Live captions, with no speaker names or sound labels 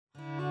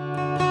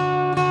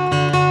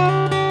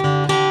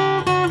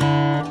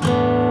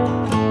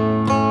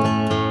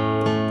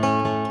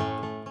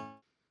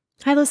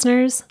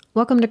listeners.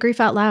 Welcome to Grief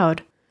Out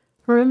Loud.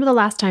 Remember the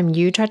last time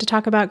you tried to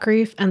talk about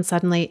grief and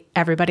suddenly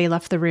everybody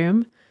left the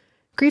room?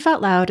 Grief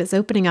Out Loud is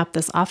opening up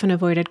this often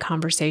avoided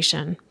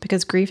conversation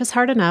because grief is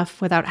hard enough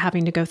without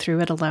having to go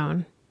through it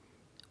alone.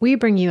 We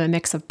bring you a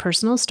mix of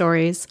personal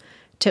stories,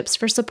 tips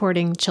for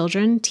supporting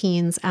children,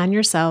 teens, and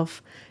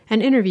yourself,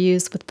 and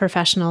interviews with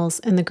professionals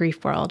in the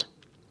grief world.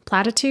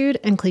 Platitude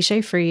and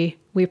cliche-free,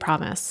 we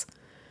promise.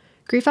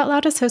 Grief Out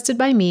Loud is hosted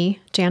by me,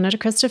 Jana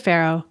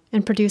DeCristofaro,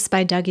 and produced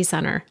by Dougy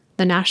Center,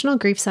 the National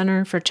Grief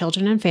Center for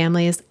Children and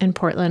Families in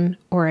Portland,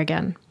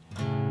 Oregon.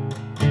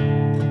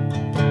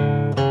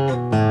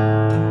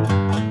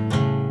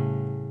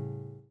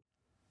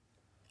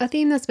 A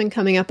theme that's been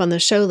coming up on the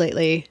show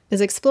lately is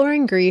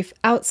exploring grief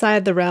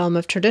outside the realm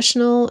of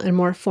traditional and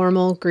more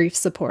formal grief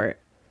support.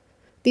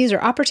 These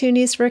are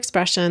opportunities for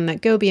expression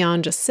that go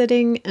beyond just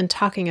sitting and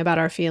talking about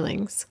our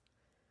feelings.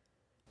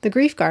 The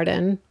Grief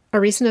Garden, a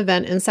recent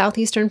event in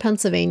southeastern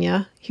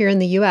Pennsylvania, here in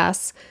the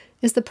U.S.,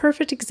 is the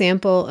perfect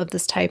example of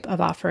this type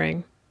of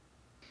offering.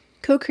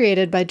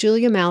 Co-created by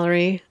Julia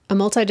Mallory, a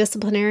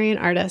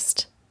multidisciplinary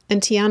artist,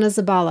 and Tiana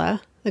Zabala,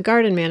 the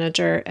garden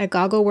manager at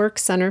Goggleworks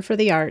Center for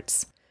the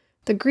Arts,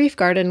 the Grief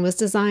Garden was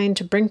designed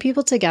to bring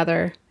people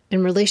together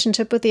in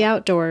relationship with the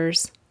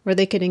outdoors, where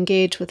they could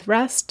engage with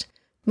rest,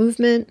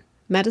 movement,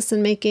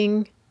 medicine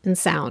making, and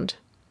sound.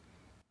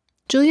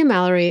 Julia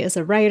Mallory is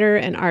a writer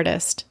and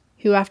artist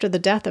who, after the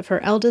death of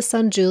her eldest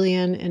son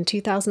Julian in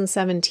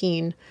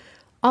 2017,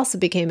 also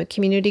became a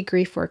community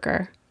grief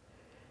worker.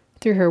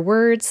 Through her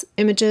words,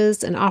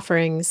 images, and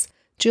offerings,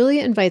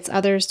 Julia invites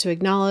others to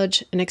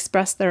acknowledge and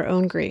express their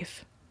own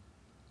grief.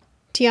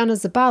 Tiana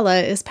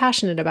Zabala is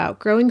passionate about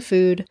growing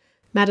food,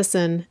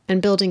 medicine, and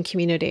building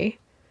community.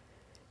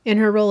 In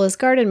her role as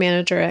garden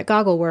manager at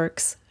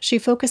Goggleworks, she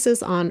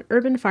focuses on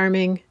urban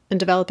farming and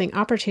developing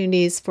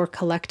opportunities for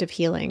collective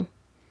healing.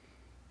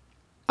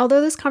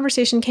 Although this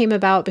conversation came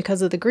about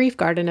because of the Grief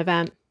Garden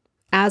event,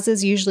 as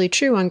is usually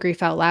true on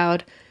Grief Out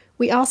Loud,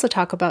 we also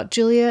talk about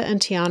Julia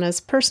and Tiana's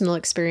personal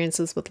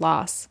experiences with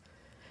loss,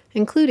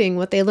 including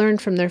what they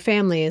learned from their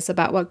families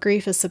about what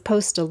grief is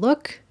supposed to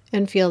look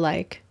and feel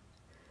like.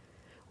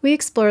 We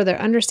explore their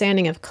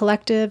understanding of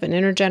collective and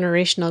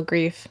intergenerational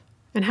grief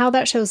and how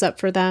that shows up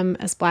for them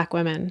as Black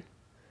women.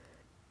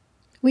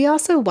 We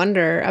also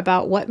wonder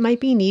about what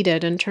might be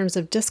needed in terms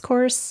of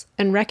discourse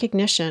and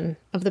recognition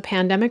of the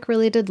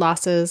pandemic-related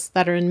losses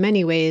that are in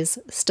many ways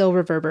still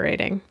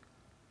reverberating.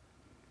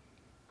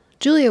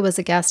 Julia was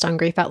a guest on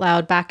Grief Out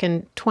Loud back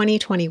in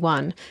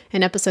 2021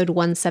 in episode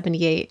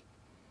 178,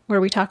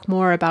 where we talk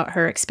more about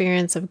her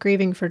experience of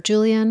grieving for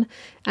Julian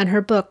and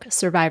her book,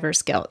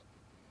 Survivor's Guilt.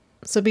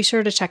 So be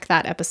sure to check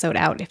that episode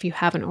out if you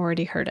haven't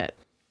already heard it.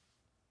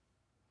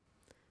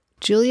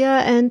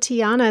 Julia and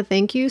Tiana,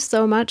 thank you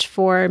so much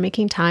for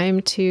making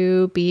time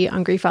to be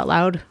on Grief Out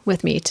Loud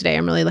with me today.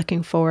 I'm really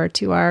looking forward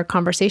to our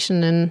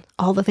conversation and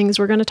all the things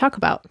we're going to talk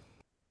about.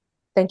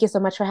 Thank you so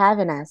much for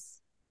having us.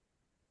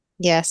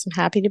 Yes, I'm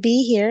happy to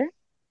be here.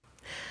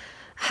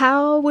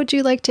 How would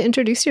you like to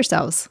introduce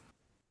yourselves?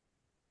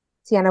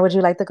 Tiana, would you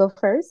like to go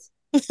first?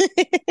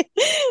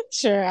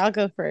 Sure, I'll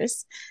go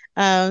first.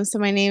 So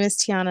my name is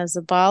Tiana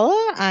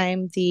Zabala.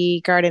 I'm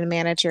the garden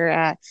manager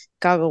at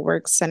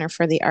Goggleworks Center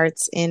for the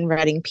Arts in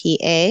Reading,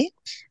 PA.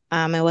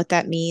 And what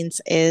that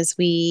means is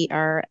we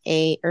are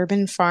a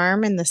urban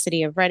farm in the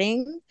city of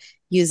Reading,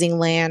 using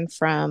land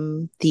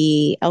from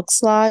the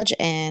Elks Lodge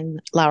and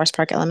Lowers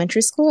Park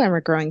Elementary School, and we're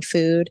growing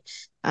food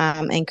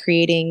and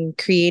creating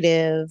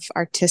creative,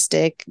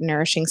 artistic,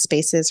 nourishing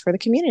spaces for the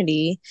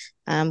community.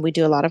 We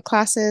do a lot of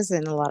classes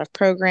and a lot of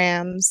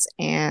programs,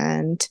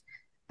 and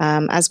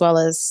as well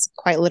as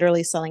quite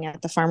literally selling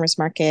at the farmers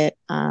market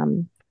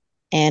and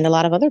a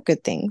lot of other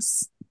good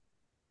things.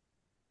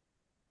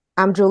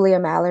 I'm Julia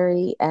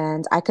Mallory,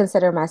 and I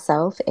consider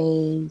myself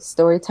a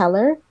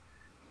storyteller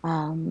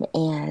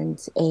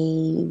and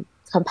a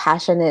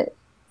compassionate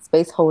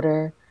space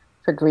holder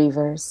for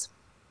grievers.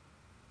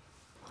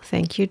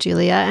 Thank you,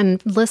 Julia.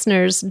 And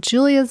listeners,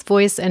 Julia's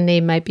voice and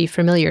name might be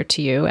familiar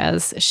to you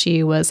as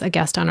she was a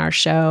guest on our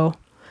show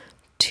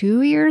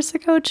 2 years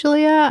ago,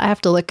 Julia. I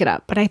have to look it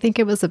up, but I think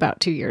it was about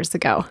 2 years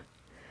ago.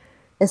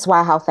 It's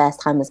wild how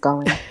fast time is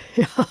going.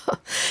 Yeah.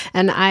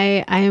 And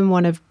I am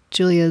one of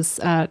Julia's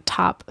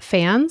top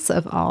fans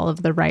of all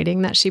of the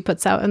writing that she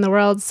puts out in the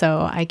world.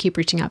 So I keep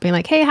reaching out being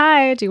like, hey,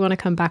 hi, do you want to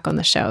come back on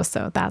the show?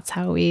 So that's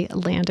how we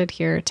landed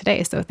here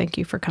today. So thank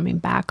you for coming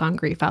back on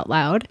Grief Out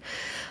Loud.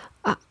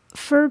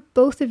 For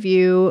both of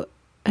you,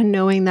 and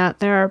knowing that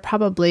there are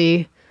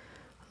probably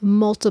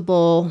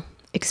multiple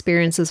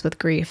experiences with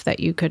grief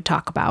that you could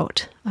talk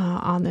about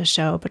on this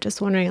show, but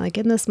just wondering, like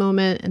in this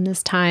moment, in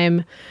this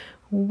time,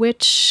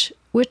 which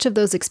of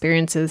those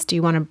experiences do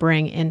you want to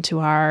bring into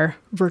our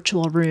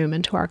virtual room,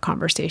 into our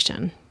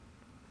conversation?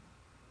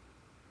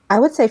 I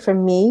would say for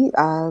me,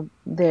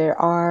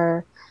 there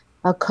are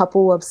a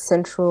couple of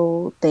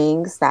central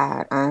things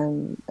that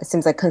it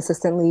seems like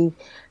consistently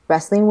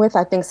wrestling with.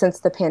 I think since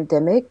the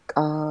pandemic,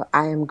 I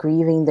am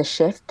grieving the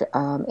shift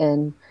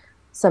in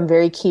some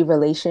very key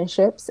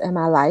relationships in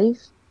my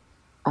life.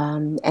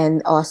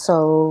 And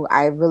also,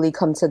 I really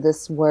come to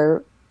this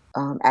work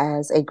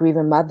as a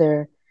grieving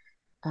mother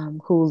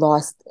who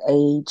lost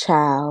a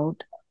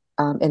child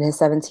in his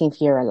 17th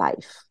year of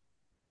life.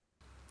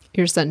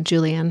 Your son,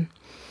 Julian.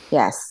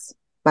 Yes,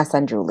 my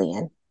son,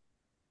 Julian.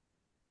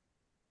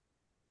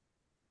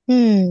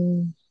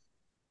 Hmm.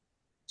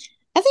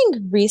 I think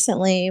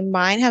recently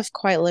mine have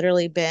quite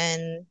literally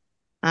been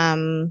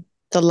the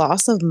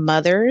loss of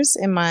mothers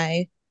in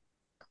my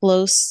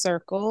close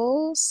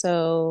circle.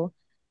 So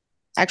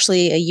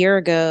actually a year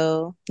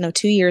ago, no,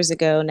 2 years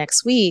ago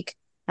next week,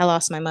 I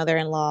lost my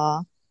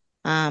mother-in-law.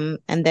 And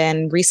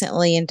then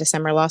recently in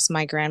December, lost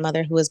my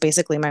grandmother, who was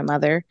basically my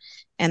mother.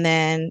 And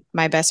then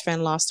my best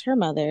friend lost her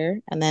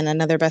mother. And then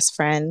another best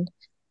friend,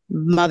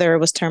 mother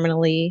was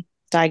terminally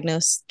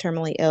diagnosed,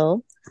 terminally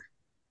ill.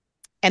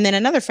 And then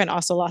another friend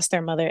also lost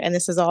their mother. And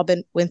this has all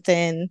been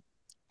within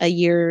a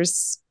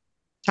year's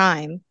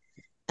time.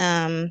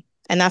 And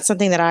that's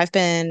something that I've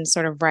been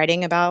sort of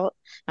writing about.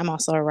 I'm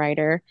also a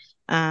writer.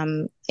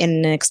 In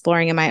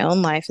exploring in my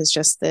own life is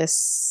just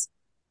this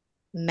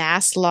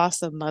mass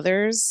loss of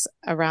mothers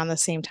around the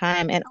same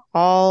time, and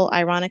all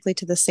ironically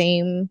to the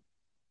same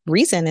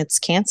reason. It's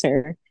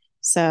cancer.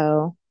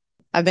 So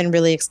I've been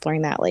really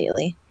exploring that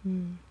lately.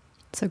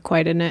 So,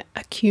 quite an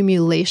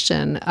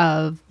accumulation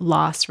of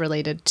loss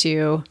related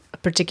to a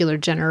particular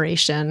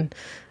generation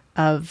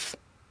of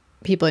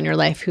people in your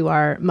life who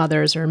are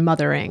mothers or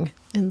mothering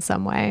in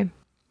some way.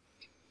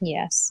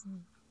 Yes.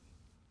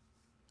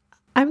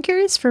 I'm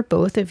curious for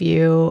both of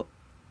you,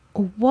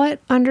 what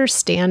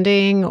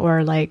understanding or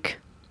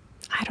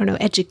I don't know,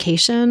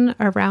 education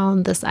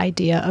around this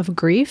idea of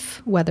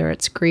grief, whether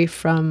it's grief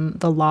from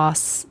the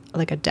loss,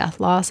 like a death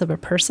loss of a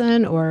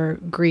person, or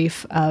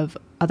grief of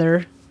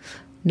other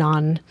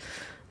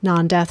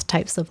non-death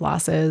types of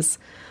losses.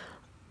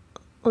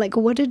 Like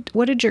what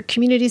did your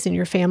communities and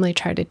your family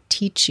try to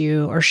teach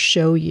you or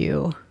show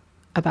you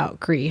about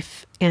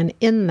grief? And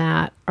in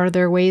that, are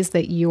there ways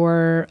that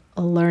you're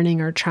learning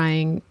or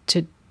trying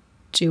to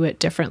do it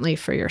differently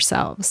for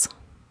yourselves?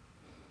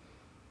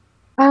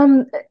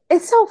 Um,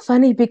 it's so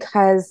funny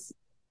because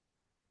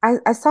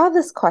I saw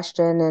this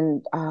question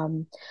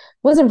and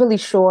wasn't really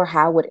sure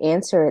how I would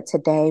answer it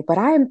today, but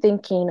I am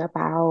thinking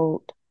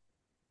about,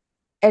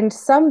 in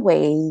some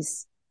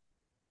ways,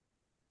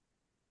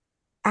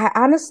 I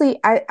honestly,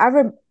 I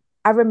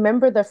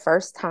remember the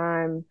first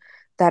time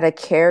that a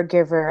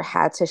caregiver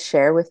had to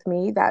share with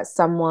me that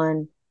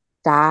someone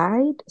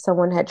died,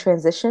 someone had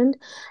transitioned.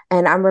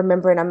 And I'm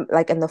remembering I'm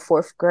like in the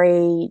fourth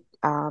grade.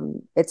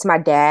 It's my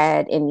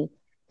dad, and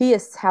he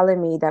is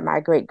telling me that my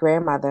great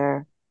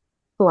grandmother,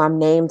 who I'm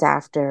named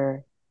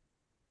after,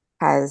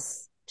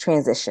 has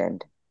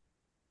transitioned.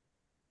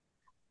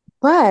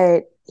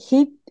 But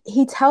he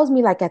tells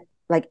me like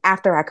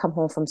after I come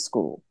home from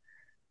school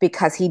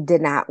because he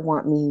did not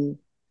want me,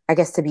 I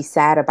guess, to be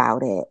sad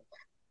about it.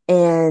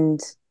 And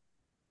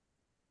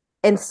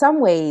in some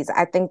ways,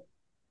 I think,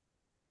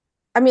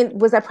 I mean,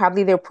 was that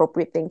probably the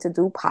appropriate thing to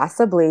do?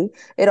 Possibly.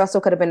 It also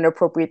could have been an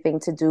appropriate thing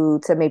to do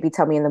to maybe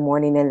tell me in the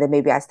morning and then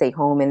maybe I stay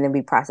home and then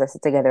we process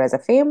it together as a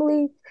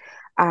family.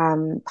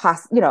 Not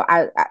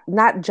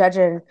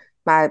judging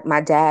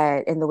my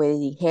dad in the way that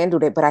he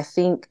handled it, but I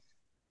think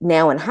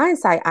now in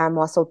hindsight, I'm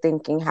also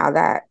thinking how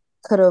that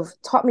could have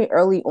taught me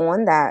early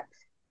on that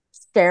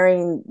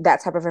sharing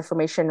that type of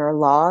information or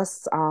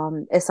loss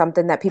is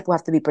something that people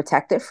have to be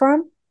protected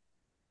from.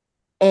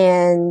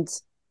 And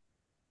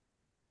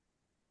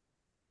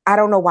I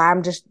don't know why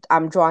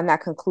I'm drawing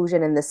that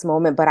conclusion in this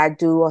moment, but I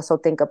do also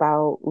think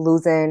about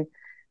losing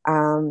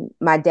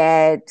my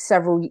dad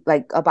several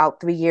like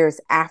about 3 years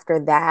after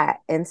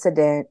that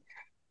incident.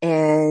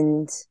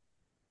 And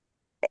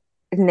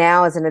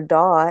now as an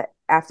adult,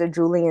 after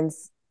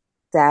Julian's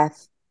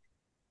death,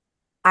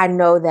 I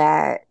know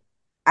that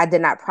I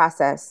did not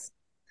process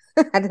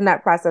I did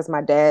not process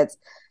my dad's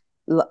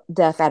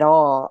death at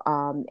all,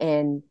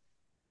 and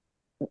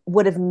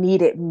would have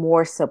needed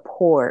more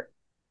support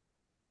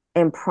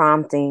and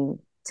prompting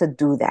to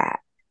do that.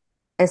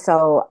 And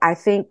so I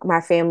think my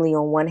family,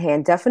 on one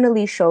hand,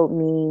 definitely showed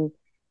me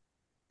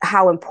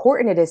how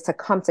important it is to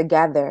come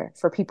together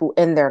for people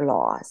in their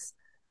loss,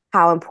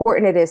 how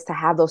important it is to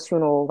have those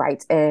funeral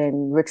rites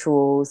and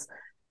rituals.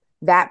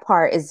 That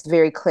part is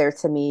very clear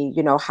to me,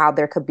 you know, how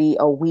there could be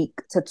a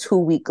week to 2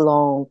 week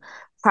long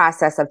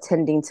process of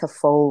tending to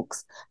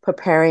folks,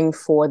 preparing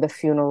for the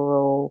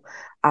funeral,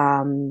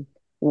 you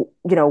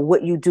know,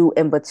 what you do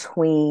in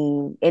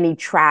between, any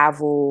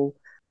travel,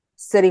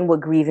 sitting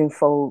with grieving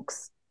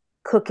folks,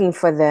 cooking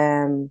for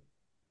them,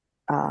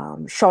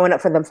 showing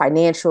up for them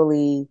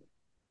financially,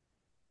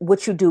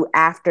 what you do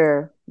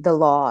after the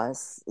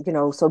loss, you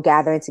know, so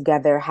gathering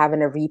together,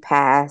 having a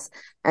repast.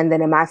 And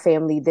then in my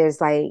family,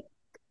 there's like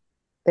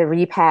the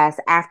repast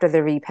after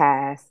the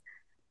repast.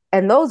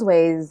 In those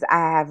ways, I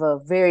have a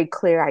very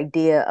clear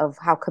idea of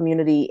how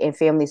community and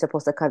family is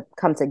supposed to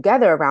come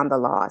together around the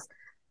loss.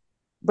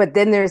 But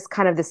then there's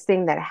kind of this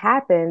thing that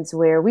happens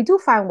where we do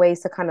find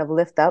ways to kind of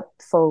lift up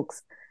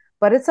folks,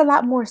 but it's a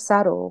lot more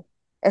subtle.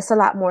 It's a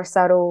lot more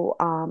subtle.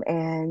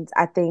 And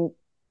I think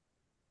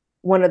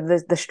one of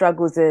the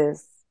struggles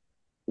is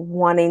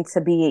wanting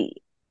to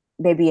be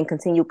maybe in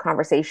continued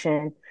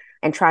conversation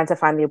and trying to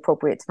find the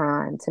appropriate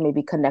time to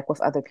maybe connect with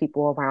other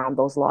people around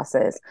those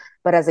losses.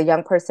 But as a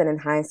young person in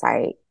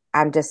hindsight,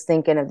 I'm just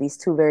thinking of these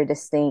two very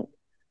distinct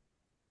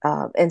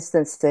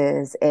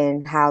instances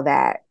and how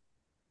that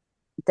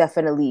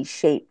definitely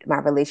shaped my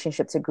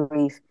relationship to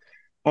grief.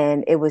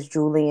 And it was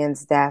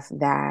Julian's death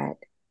that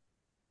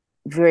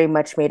very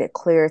much made it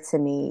clear to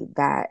me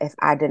that if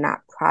I did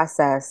not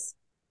process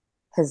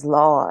his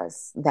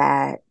loss,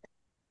 that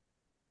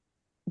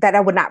I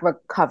would not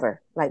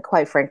recover, like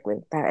quite frankly,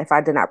 that if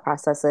I did not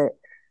process it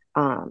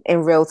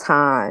in real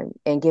time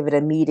and give it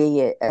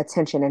immediate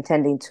attention and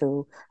tending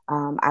to,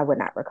 I would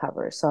not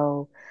recover.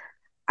 So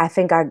I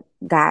think I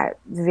got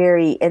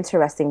very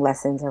interesting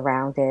lessons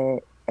around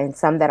it and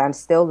some that I'm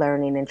still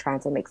learning and trying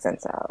to make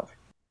sense of.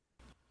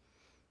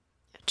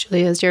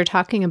 Julia, as you're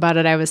talking about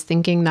it, I was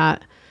thinking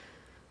that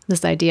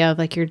this idea of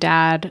like your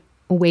dad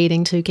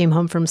waiting till you came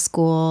home from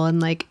school and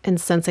like, and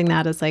sensing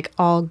that as like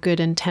all good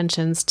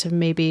intentions to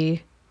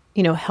maybe,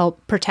 you know,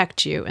 help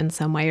protect you in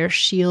some way or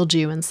shield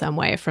you in some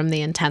way from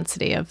the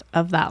intensity of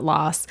that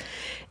loss.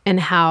 And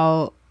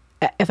how,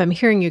 if I'm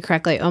hearing you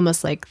correctly,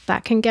 almost like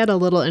that can get a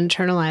little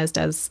internalized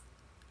as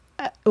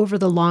over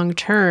the long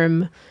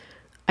term,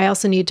 I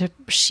also need to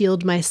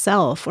shield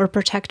myself or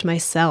protect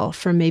myself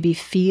from maybe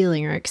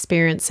feeling or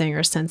experiencing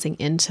or sensing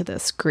into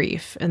this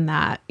grief. And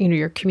that, you know,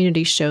 your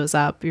community shows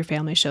up, your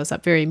family shows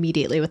up very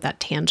immediately with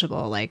that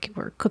tangible, like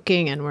we're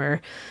cooking and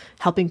we're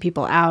helping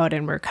people out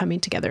and we're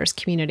coming together as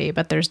community.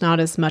 But there's not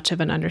as much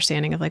of an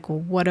understanding of like, well,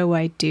 what do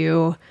I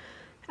do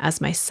as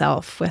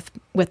myself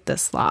with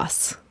this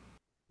loss?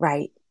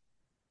 Right.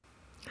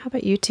 How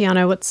about you,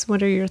 Tiana?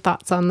 What are your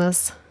thoughts on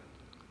this?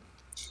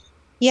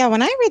 Yeah,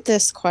 when I read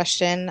this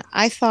question,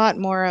 I thought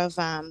more of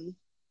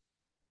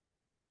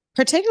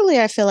particularly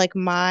I feel like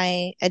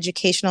my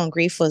educational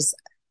grief was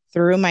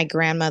through my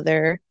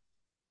grandmother,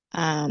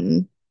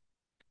 um,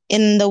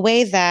 in the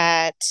way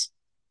that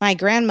my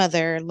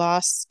grandmother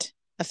lost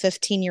a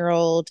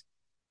 15-year-old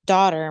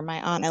daughter, my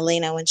Aunt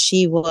Elena, when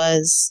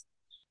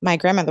my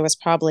grandmother was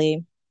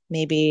probably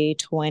maybe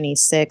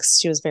 26.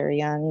 She was very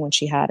young when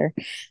she had her.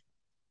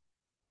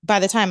 By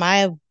the time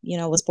I,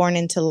 was born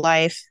into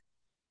life,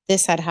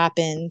 this had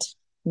happened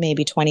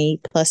maybe 20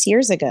 plus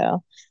years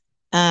ago.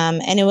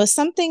 And it was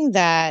something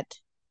that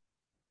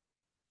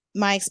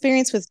my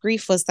experience with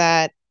grief was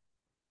that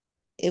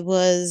it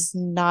was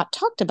not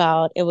talked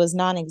about. It was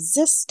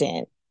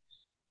non-existent.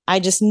 I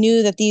just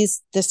knew that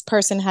this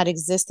person had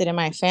existed in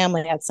my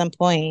family at some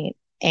point,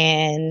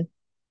 and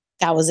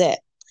that was it.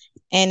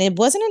 And it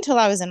wasn't until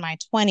I was in my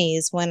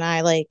 20s when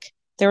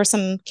there were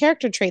some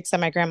character traits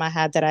that my grandma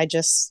had that I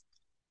just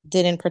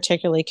didn't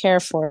particularly care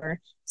for.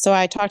 So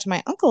I talked to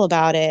my uncle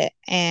about it,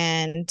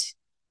 and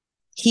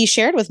he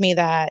shared with me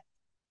that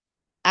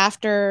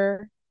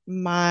after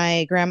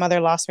my grandmother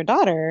lost her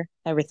daughter,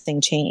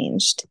 everything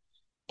changed.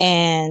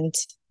 And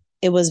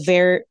it was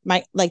there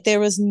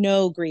was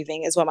no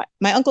grieving, is what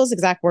my uncle's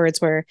exact words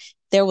were.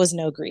 There was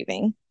no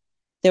grieving.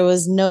 There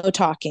was no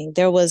talking.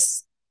 It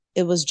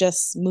was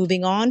just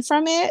moving on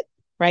from it,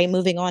 right?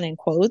 Moving on in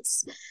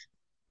quotes.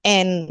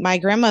 And my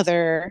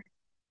grandmother,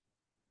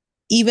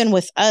 even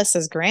with us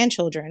as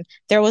grandchildren,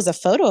 there was a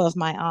photo of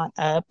my aunt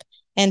up,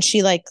 and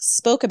she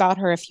spoke about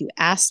her if you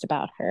asked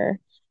about her.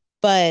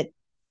 But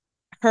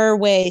her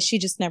way, she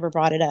just never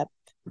brought it up.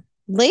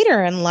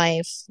 Later in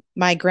life,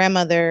 my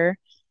grandmother,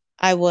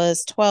 I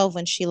was 12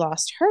 when she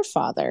lost her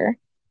father,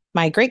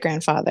 my great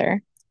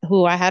grandfather,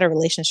 who I had a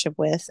relationship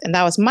with. And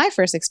that was my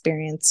first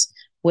experience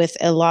with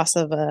a loss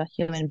of a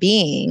human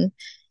being.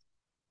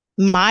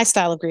 My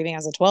style of grieving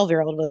as a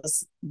 12-year-old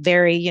was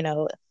very,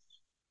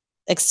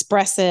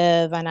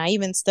 expressive. And I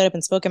even stood up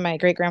and spoke at my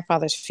great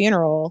grandfather's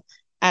funeral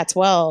at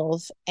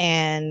 12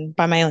 and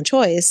by my own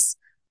choice.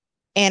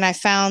 And I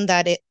found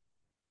that it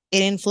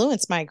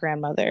influenced my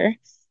grandmother.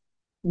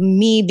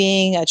 Me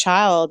being a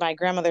child, my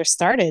grandmother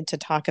started to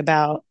talk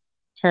about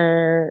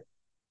her,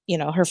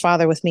 her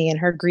father with me and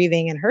her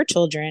grieving and her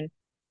children.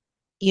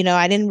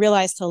 I didn't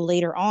realize till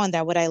later on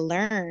that what I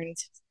learned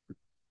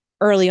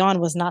early on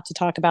was not to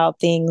talk about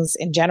things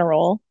in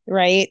general,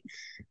 right?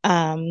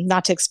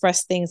 Not to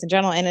express things in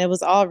general. And it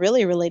was all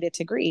really related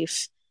to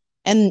grief.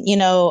 And,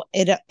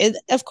 it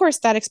of course,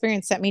 that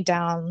experience set me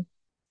down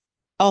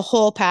a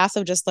whole path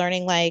of just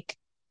learning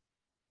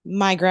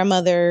my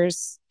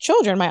grandmother's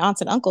children, my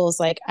aunts and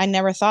uncles, I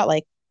never thought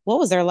what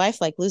was their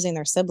life like losing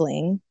their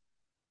sibling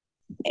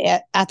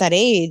at that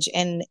age.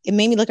 And it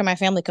made me look at my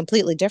family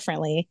completely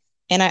differently.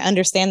 And I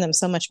understand them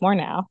so much more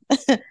now.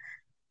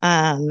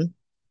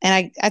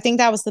 And I think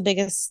that was the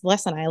biggest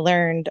lesson I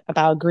learned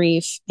about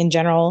grief in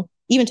general,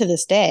 even to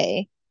this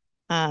day,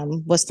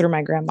 was through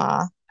my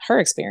grandma, her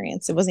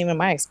experience. It wasn't even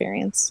my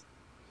experience.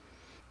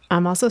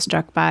 I'm also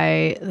struck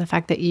by the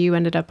fact that you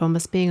ended up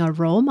almost being a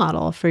role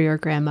model for your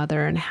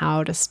grandmother and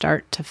how to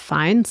start to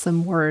find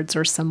some words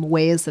or some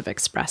ways of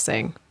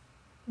expressing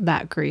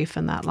that grief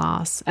and that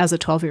loss as a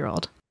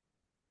 12-year-old.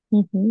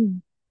 Mm-hmm.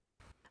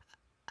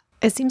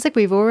 It seems like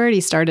we've already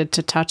started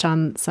to touch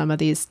on some of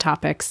these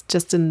topics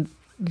just in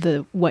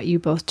the what you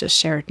both just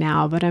shared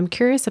now, but I'm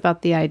curious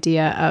about the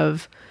idea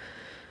of,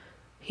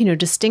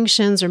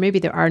 distinctions, or maybe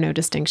there are no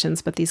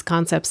distinctions, but these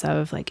concepts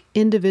of like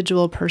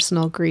individual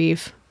personal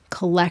grief,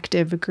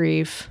 collective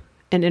grief,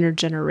 and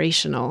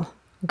intergenerational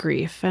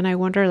grief. And I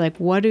wonder, like,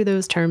 what do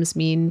those terms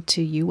mean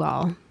to you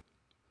all?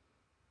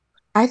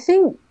 I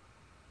think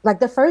like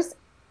the first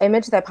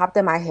image that popped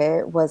in my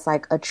head was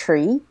like a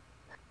tree,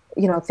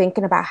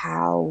 thinking about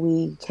how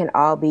we can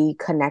all be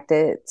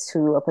connected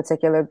to a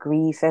particular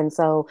grief. And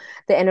so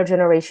the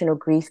intergenerational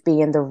grief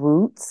being the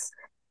roots,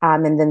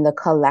 and then the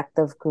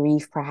collective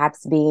grief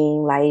perhaps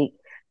being like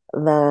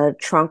the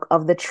trunk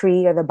of the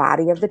tree or the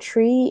body of the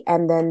tree,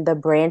 and then the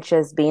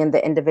branches being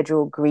the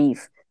individual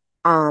grief.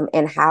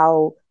 And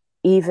how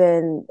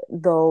even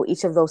though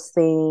each of those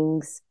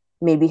things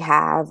maybe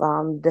have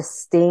a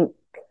distinct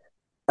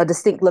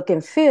look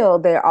and feel,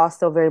 they're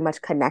also very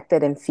much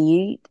connected and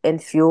feed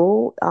and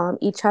fuel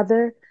each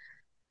other.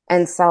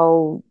 And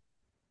so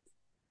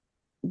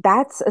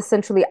that's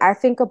essentially, I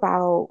think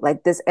about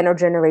like this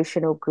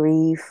intergenerational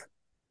grief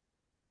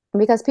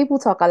because people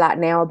talk a lot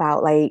now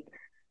about like,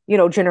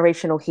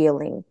 generational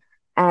healing.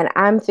 And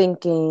I'm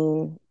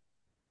thinking,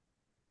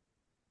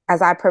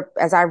 as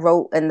I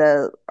wrote in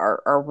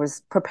or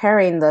was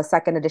preparing the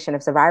second edition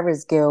of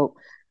Survivor's Guilt,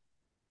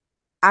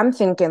 I'm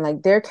thinking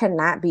like there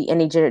cannot be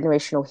any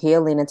generational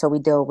healing until we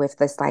deal with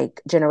this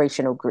like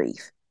generational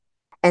grief.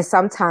 And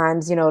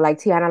sometimes, like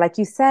Tiana, like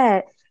you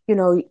said, you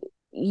know,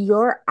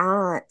 your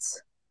aunt,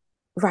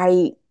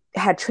 right,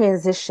 had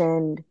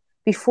transitioned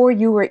before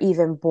you were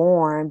even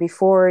born,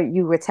 before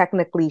you were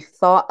technically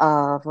thought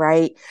of,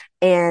 right?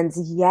 And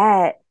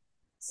yet,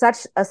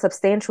 such a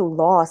substantial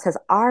loss has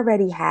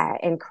already had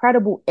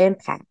incredible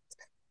impact.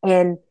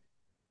 And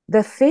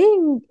the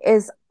thing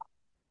is,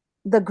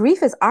 the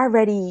grief is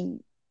already,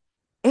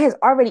 it has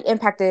already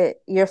impacted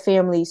your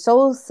family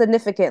so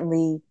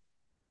significantly,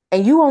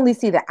 and you only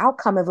see the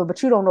outcome of it,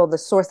 but you don't know the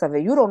source of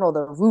it. You don't know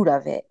the root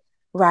of it,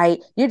 right?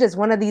 You're just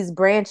one of these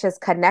branches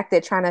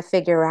connected, trying to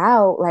figure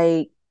out,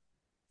 like,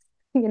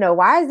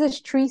 why is this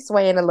tree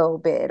swaying a little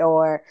bit?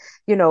 Or,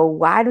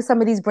 why do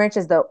some of these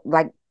branches,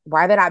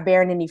 why they're not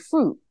bearing any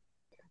fruit?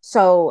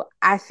 So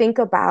I think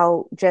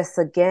about just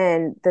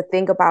again, the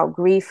thing about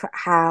grief,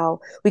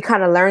 how we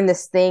kind of learn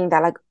this thing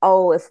that, like,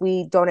 oh, if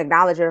we don't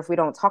acknowledge it, if we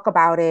don't talk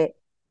about it,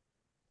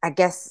 I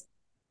guess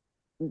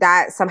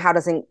that somehow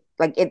doesn't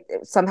like it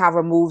somehow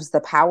removes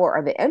the power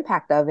or the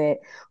impact of it.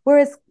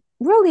 Whereas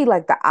really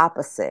like the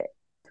opposite.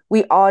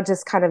 We all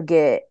just kind of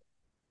get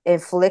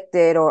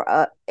inflicted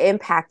or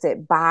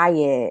impacted by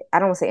it. I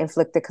don't want to say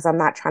inflicted because I'm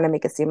not trying to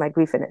make it seem like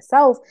grief in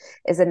itself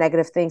is a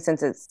negative thing,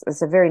 since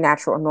it's a very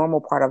natural and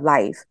normal part of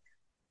life.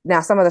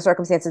 Now, some of the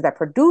circumstances that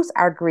produce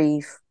our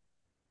grief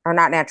are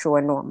not natural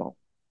and normal.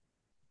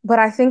 But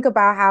I think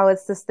about how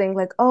it's this thing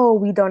like, oh,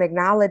 we don't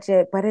acknowledge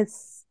it, but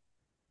it's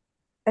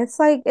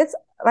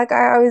like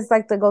I always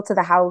like to go to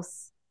the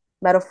house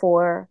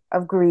metaphor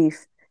of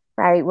grief,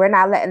 right? We're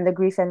not letting the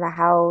grief in the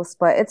house,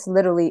 but it's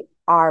literally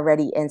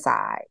already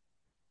inside.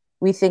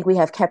 We think we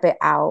have kept it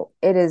out.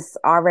 It is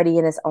already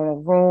in its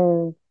own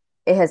room.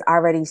 It has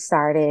already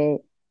started,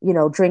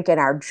 drinking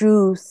our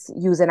juice,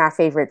 using our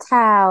favorite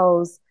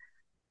towels,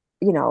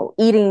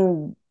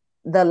 eating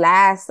the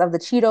last of the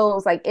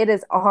Cheetos. Like it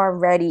is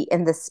already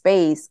in the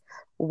space,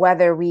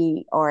 whether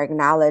we are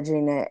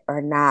acknowledging it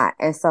or not.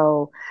 And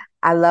so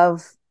I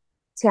love,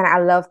 Tiana, I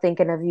love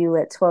thinking of you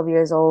at 12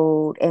 years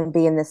old and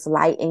being this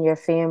light in your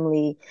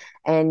family,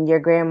 and your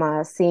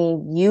grandma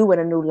seeing you in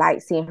a new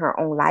light, seeing her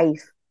own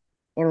life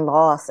in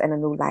loss in a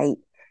new light,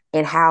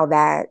 and how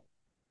that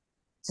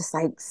just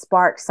like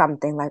sparks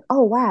something like,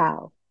 oh,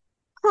 wow,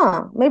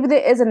 maybe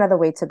there is another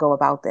way to go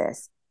about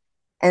this.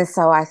 And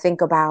so I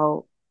think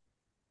about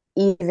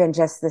even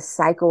just the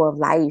cycle of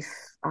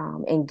life,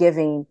 and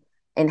giving,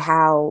 and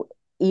how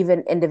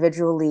even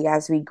individually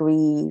as we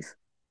grieve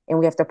and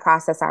we have to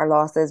process our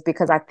losses,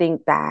 because I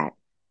think that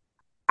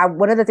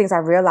one of the things I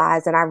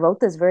realized, and I wrote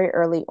this very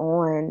early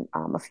on,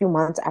 a few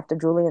months after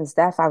Julian's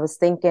death, I was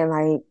thinking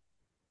like,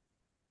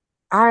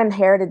 I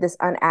inherited this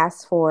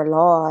unasked for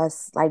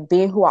loss, like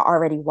being who I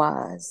already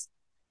was.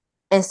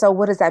 And so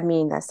what does that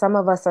mean? That some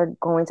of us are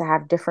going to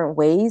have different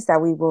ways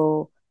that we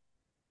will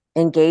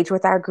engage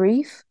with our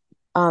grief,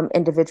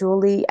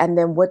 individually. And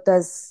then what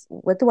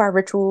do our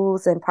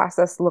rituals and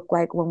process look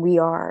like when we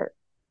are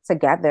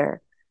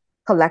together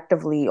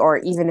collectively, or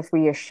even if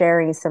we are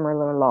sharing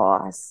similar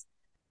loss?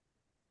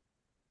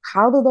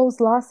 How do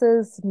those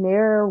losses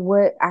mirror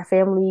what our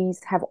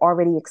families have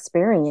already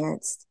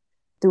experienced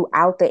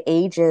throughout the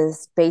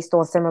ages based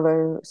on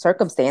similar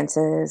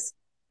circumstances?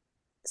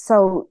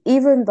 So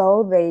even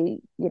though we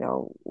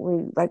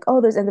like,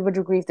 oh, there's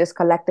individual grief, there's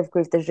collective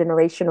grief, there's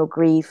generational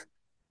grief,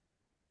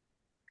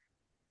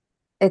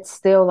 it's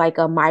still like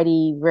a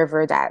mighty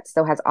river that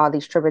still has all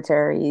these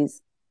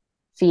tributaries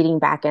feeding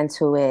back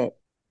into it.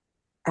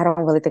 I don't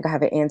really think I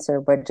have an answer,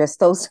 but just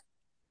those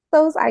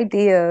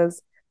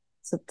ideas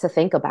to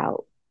think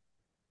about.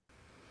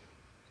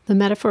 The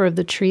metaphor of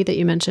the tree that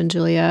you mentioned,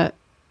 Julia,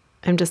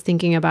 I'm just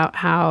thinking about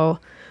how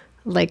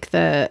like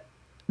the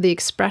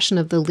expression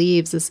of the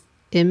leaves is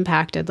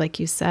impacted, like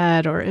you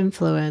said, or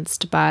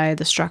influenced by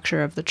the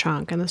structure of the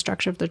trunk. And the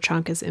structure of the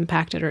trunk is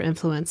impacted or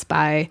influenced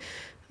by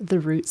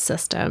the root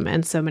system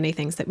and so many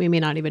things that we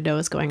may not even know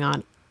is going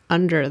on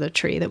under the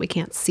tree that we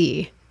can't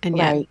see. And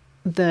yet Right.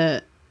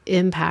 the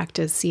impact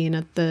is seen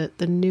at the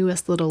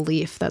newest little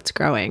leaf that's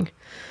growing,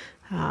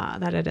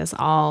 that it is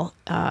all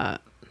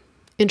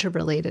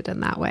interrelated in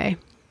that way.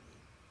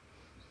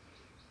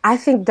 I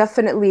think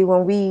definitely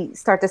when we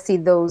start to see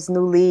those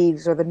new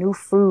leaves or the new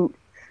fruit,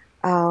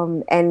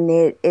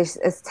 and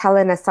it's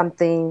telling us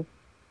something,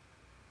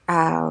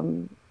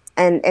 um,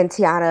 and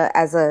Tiana,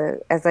 as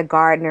a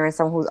gardener and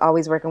someone who's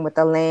always working with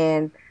the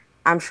land,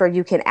 I'm sure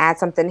you can add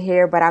something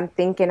here, but I'm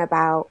thinking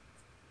about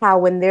how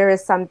when there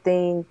is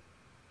something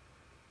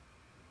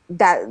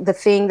that the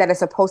thing that is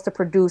supposed to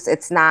produce,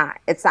 it's not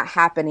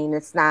happening.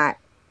 It's not,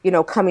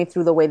 coming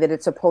through the way that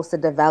it's supposed to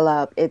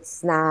develop.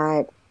 It's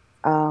not,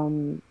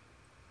 um,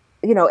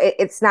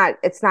 it's not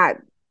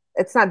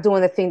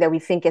doing the thing that we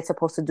think it's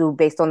supposed to do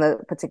based on the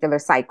particular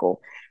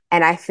cycle.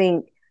 And I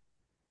think,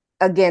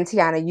 again,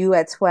 Tiana, you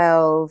at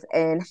 12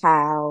 and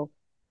how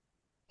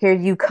here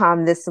you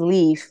come, this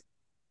leaf,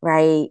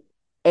 right?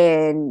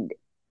 And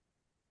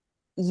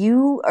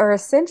you are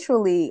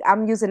essentially,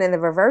 I'm using it in the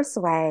reverse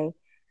way,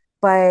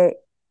 but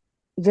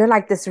you're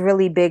like this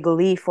really big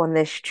leaf on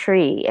this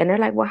tree. And they're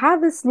like, well, how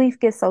did this leaf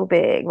get so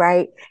big,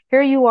 right?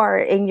 Here you are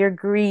in your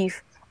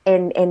grief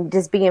and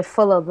just being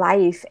full of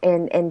life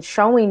and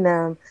showing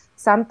them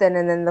something.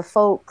 And then the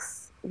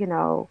folks,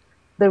 the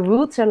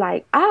roots are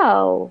like,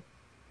 oh,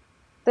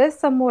 there's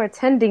some more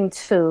tending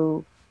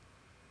to,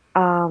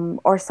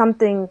 or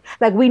something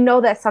like we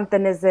know that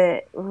something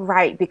isn't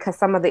right because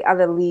some of the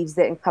other leaves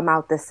didn't come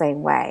out the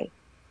same way.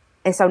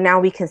 And so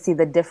now we can see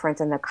the difference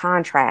and the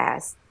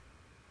contrast.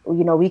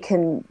 We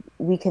can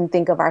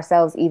think of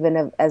ourselves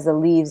even as the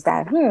leaves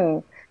that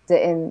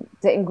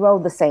didn't grow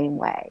the same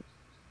way.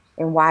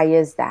 And why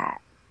is that?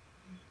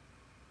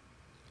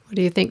 What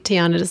do you think,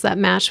 Tiana? Does that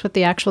match with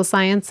the actual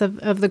science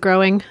of the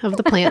growing of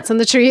the plants and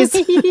the trees?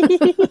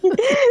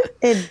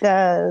 It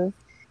does.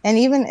 And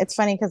even it's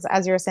funny because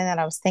as you were saying that,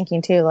 I was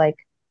thinking too, like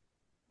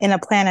in a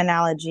plant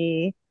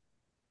analogy,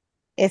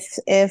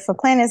 if a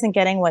plant isn't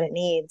getting what it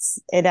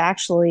needs, it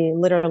actually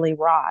literally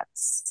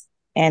rots.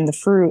 And the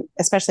fruit,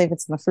 especially if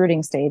it's in the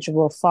fruiting stage,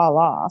 will fall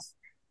off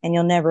and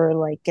you'll never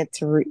like get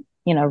to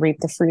reap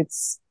the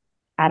fruits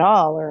at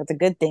all, or the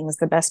good things.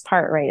 The best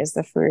part, right, is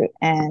the fruit.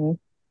 And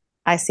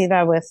I see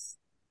that with,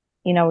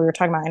 we were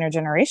talking about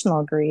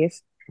intergenerational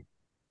grief.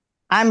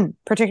 I'm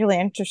particularly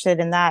interested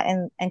in that.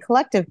 And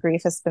collective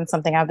grief has been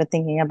something I've been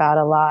thinking about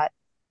a lot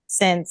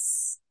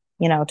since,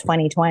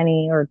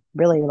 2020, or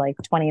really like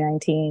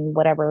 2019,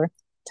 whatever.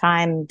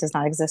 Time does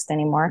not exist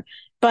anymore.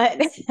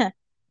 But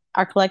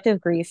our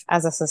collective grief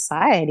as a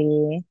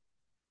society,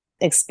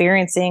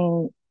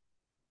 experiencing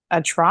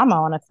a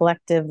trauma on a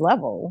collective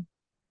level,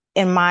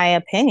 in my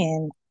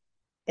opinion,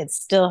 it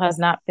still has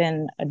not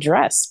been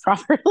addressed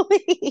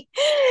properly.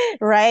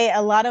 Right?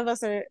 A lot of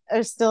us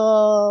are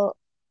still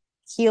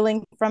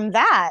healing from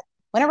that.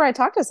 Whenever I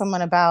talk to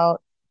someone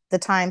about the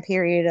time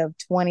period of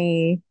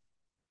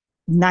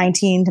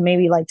 2019 to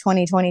maybe like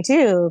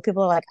 2022,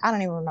 people are like, I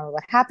don't even remember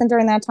what happened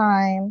during that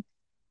time.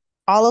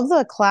 All of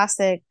the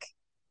classic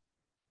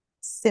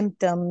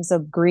symptoms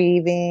of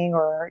grieving,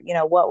 or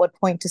what would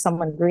point to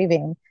someone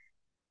grieving,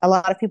 a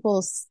lot of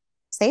people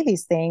say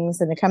these things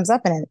and it comes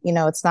up, and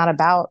it's not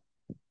about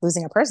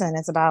losing a person,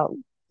 it's about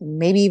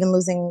maybe even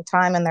losing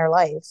time in their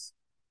life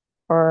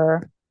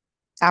or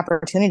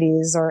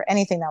opportunities or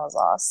anything that was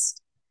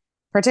lost.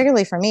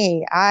 Particularly for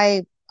me,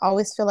 I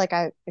always feel like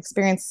I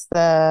experienced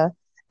I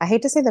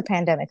hate to say the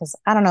pandemic because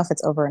I don't know if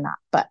it's over or not,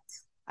 but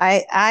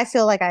I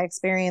feel like I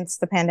experienced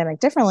the pandemic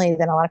differently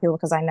than a lot of people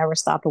because I never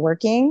stopped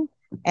working.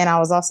 And I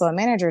was also a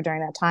manager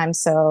during that time.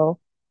 So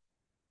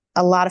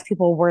a lot of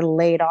people were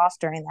laid off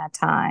during that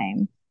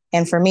time.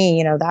 And for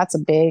me, that's a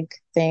big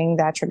thing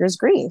that triggers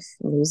grief,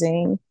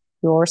 losing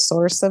your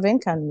source of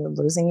income,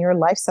 losing your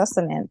life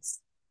sustenance.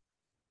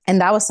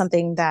 And that was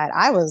something that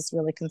I was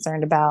really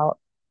concerned about,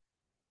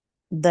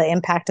 the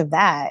impact of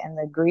that and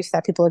the grief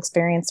that people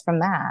experience from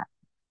that.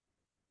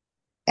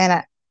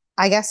 And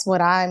I guess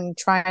what I'm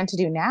trying to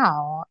do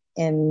now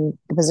in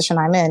the position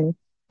I'm in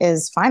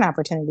is find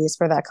opportunities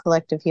for that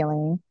collective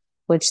healing,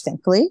 which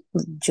thankfully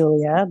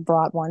Julia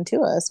brought one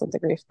to us with the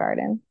Grief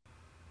Garden.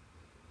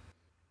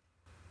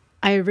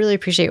 I really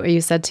appreciate what you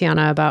said,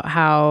 Tiana, about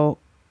how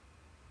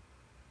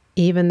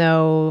even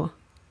though,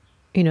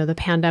 the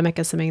pandemic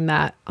is something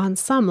that on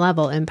some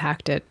level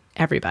impacted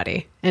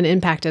everybody and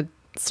impacted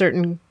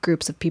certain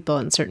groups of people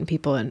and certain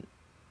people in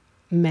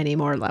many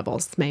more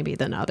levels maybe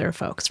than other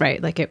folks,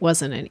 right? Like it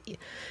wasn't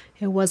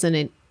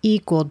an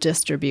equal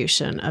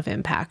distribution of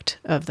impact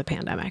of the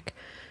pandemic.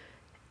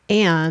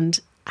 And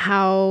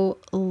how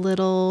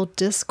little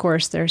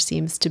discourse there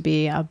seems to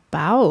be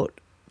about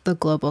the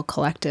global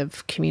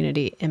collective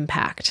community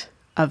impact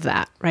of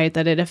that, right?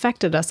 That it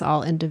affected us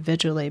all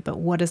individually, but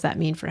what does that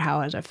mean for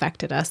how it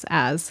affected us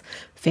as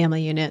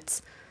family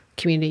units,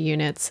 community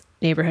units,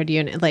 neighborhood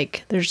unit?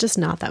 Like, there's just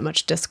not that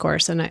much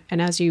discourse. And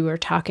as you were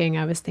talking,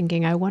 I was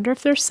thinking, I wonder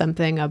if there's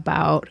something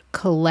about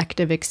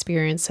collective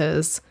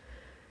experiences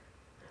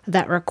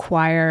that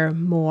require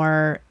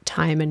more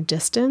time and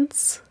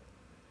distance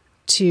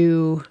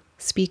to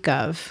speak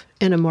of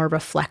in a more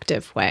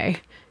reflective way.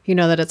 You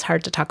know, that it's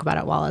hard to talk about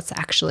it while it's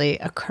actually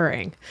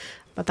occurring.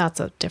 But that's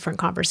a different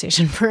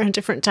conversation for a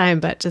different time.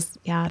 But just,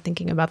 yeah,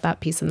 thinking about that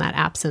piece and that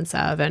absence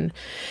of. And,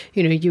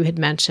 you know, you had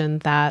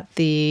mentioned that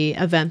the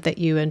event that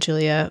you and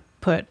Julia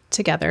put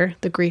together,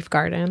 the Grief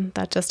Garden,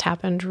 that just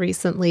happened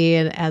recently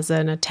as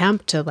an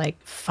attempt to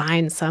like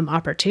find some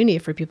opportunity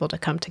for people to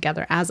come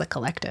together as a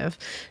collective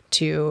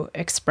to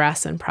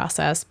express and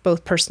process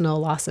both personal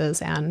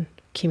losses and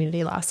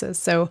community losses.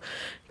 So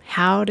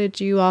how did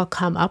you all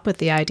come up with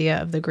the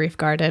idea of the Grief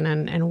Garden,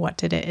 and what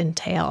did it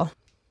entail?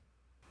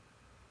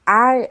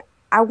 I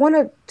want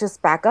to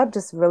just back up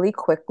just really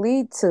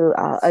quickly to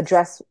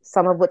address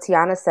some of what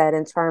Tiana said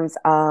in terms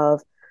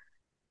of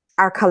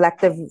our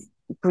collective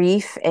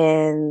grief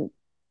and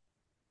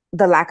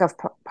the lack of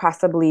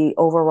possibly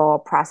overall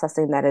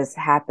processing that has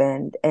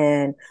happened.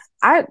 And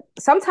I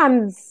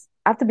sometimes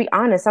I have to be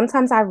honest,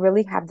 sometimes I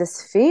really have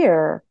this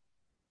fear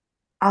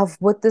of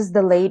what this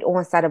delayed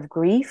onset of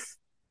grief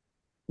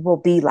will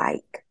be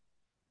like.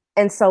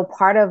 And so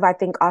part of, I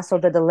think, also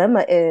the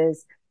dilemma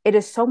is it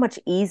is so much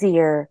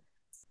easier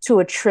to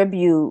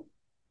attribute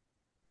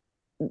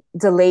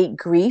delayed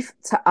grief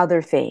to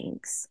other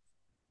things.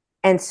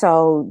 And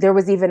so there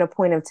was even a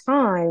point of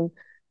time,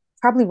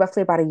 probably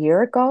roughly about a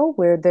year ago,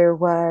 where there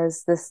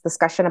was this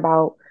discussion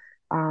about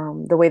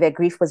the way that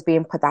grief was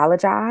being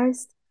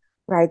pathologized,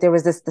 right? There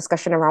was this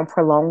discussion around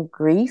prolonged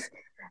grief.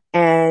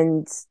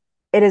 And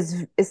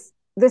there's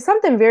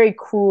something very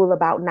cool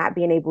about not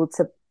being able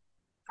to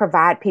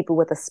provide people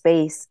with a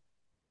space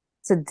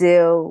to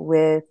deal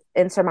with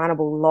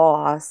insurmountable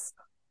loss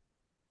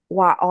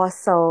while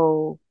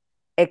also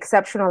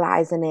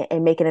exceptionalizing it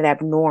and making it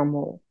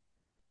abnormal.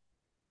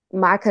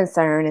 My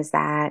concern is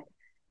that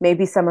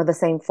maybe some of the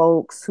same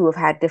folks who have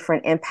had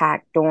different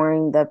impact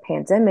during the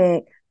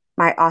pandemic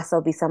might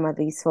also be some of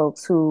these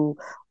folks who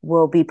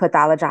will be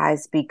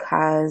pathologized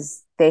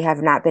because they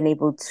have not been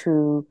able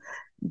to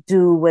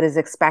do what is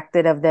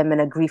expected of them in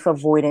a grief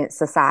avoidant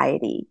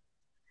society.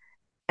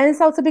 And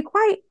so to be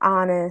quite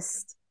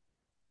honest,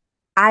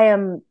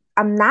 I'm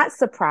not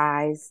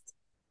surprised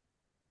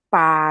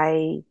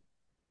by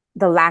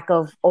the lack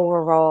of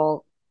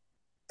overall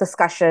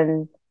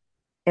discussion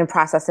and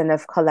processing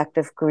of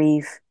collective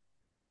grief,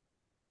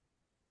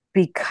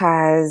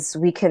 because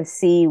we can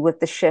see with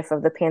the shift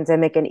of the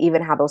pandemic and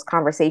even how those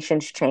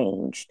conversations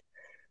changed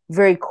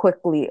very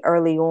quickly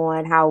early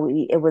on, how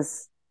it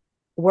was,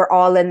 we're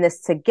all in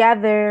this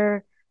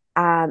together.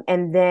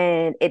 And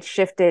then it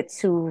shifted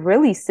to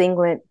really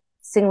singling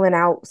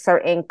out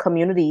certain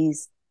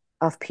communities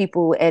of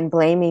people and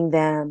blaming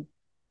them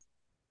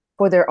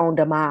for their own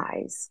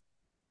demise.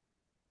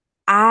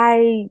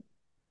 I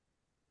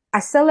I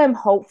still am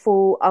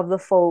hopeful of the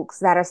folks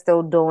that are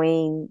still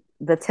doing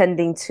the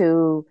tending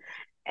to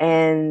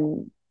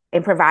and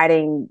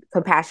providing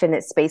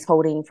compassionate space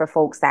holding for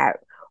folks that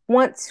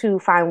want to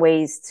find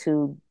ways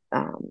to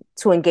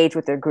engage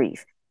with their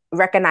grief,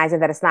 recognizing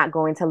that it's not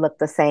going to look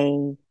the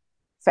same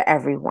for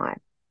everyone.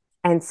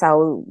 And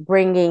so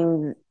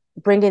bringing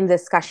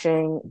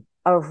discussion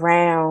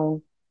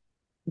around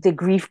the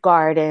grief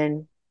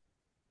garden,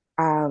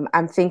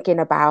 I'm thinking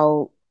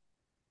about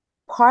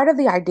part of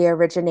the idea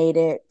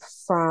originated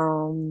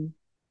from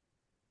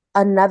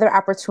another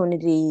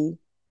opportunity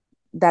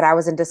that I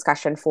was in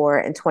discussion for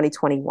in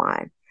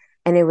 2021.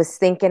 And it was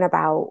thinking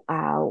about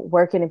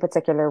working in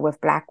particular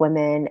with Black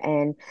women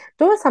and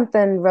doing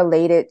something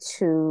related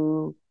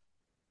to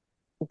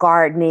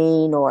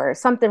gardening or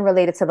something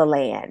related to the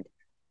land.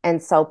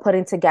 And so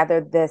putting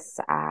together this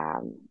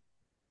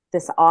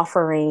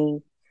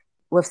offering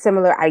with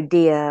similar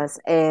ideas.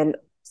 And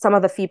some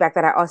of the feedback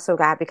that I also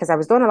got, because I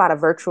was doing a lot of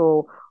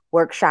virtual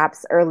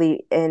workshops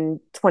early in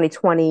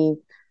 2020,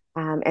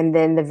 and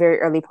then the very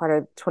early part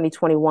of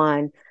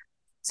 2021,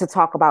 to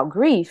talk about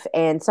grief.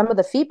 And some of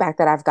the feedback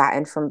that I've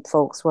gotten from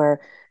folks were,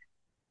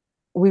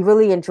 we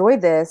really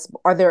enjoyed this.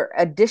 Are there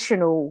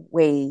additional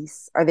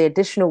ways? Are there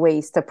additional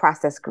ways to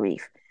process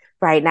grief?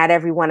 Right? Not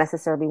everyone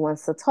necessarily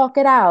wants to talk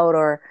it out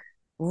or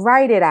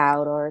write it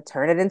out or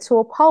turn it into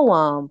a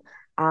poem,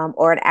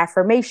 or an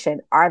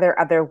affirmation. Are there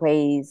other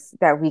ways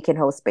that we can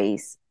hold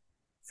space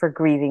for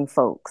grieving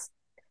folks?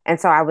 And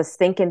so I was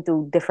thinking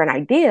through different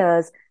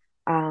ideas.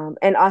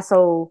 And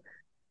also,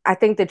 I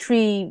think the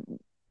tree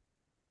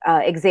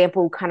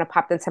example kind of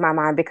popped into my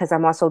mind because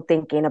I'm also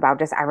thinking about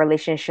just our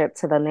relationship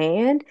to the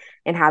land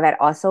and how that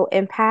also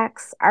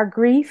impacts our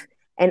grief,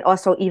 and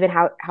also even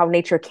how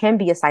nature can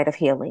be a site of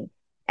healing.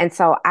 And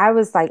so I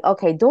was like,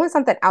 okay, doing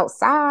something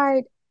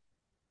outside,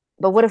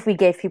 but what if we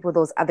gave people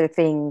those other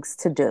things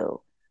to do?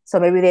 So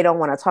maybe they don't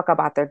want to talk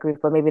about their grief,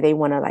 but maybe they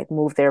want to like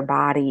move their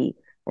body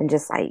and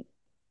just like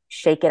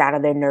shake it out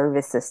of their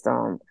nervous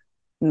system.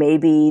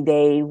 Maybe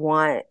they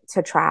want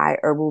to try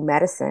herbal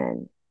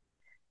medicine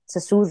to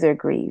soothe their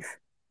grief.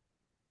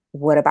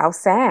 What about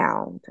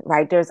sound,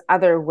 right? There's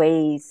other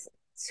ways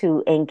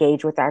to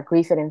engage with our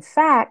grief. And in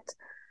fact,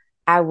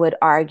 I would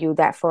argue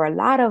that for a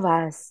lot of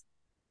us,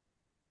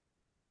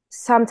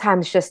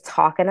 sometimes just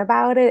talking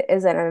about it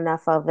isn't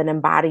enough of an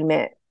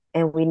embodiment,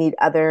 and we need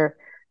other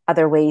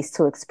ways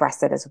to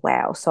express it as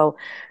well. So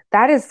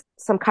that is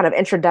some kind of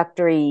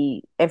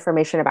introductory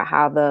information about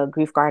how the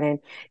Grief Garden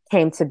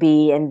came to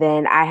be. And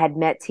then I had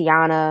met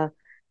Tiana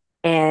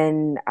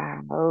in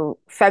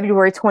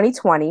February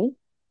 2020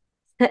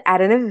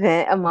 at an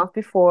event a month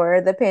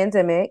before the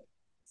pandemic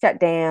shut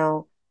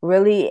down.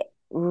 Really,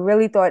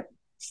 really thought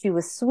she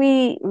was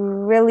sweet,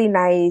 really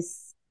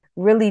nice,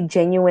 really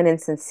genuine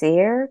and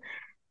sincere.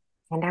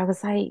 And I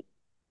was like,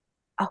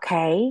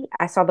 okay.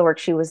 I saw the work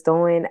she was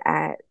doing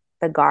at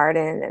the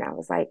garden, and I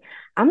was like,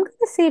 I'm going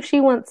to see if she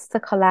wants to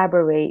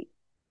collaborate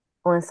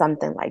on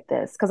something like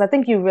this. Because I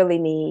think you really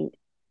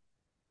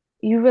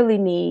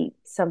need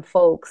some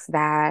folks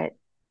that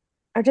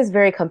are just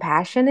very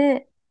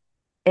compassionate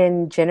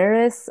and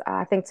generous,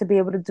 I think, to be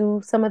able to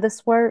do some of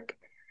this work.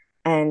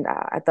 And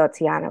I thought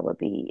Tiana would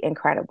be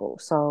incredible.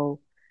 So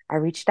I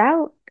reached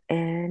out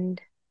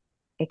and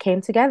it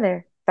came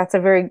together. That's a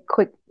very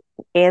quick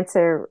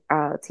answer,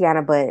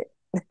 Tiana, but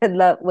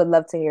would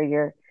love to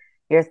hear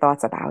your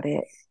thoughts about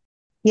it.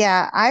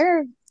 Yeah,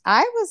 I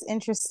was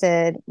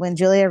interested when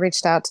Julia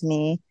reached out to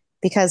me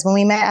because when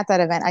we met at that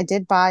event, I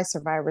did buy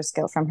Survivor's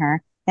Guilt from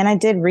her and I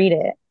did read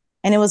it.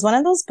 And it was one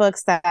of those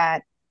books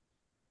that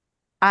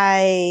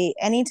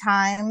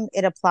anytime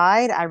it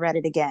applied, I read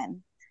it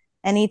again.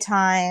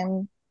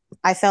 Anytime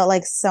I felt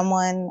like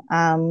someone,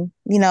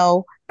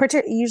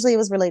 usually it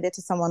was related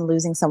to someone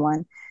losing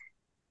someone,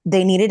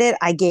 they needed it,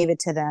 I gave it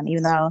to them,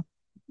 even though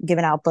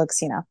giving out books,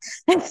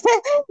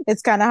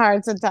 it's kind of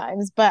hard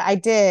sometimes, but I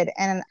did.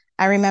 And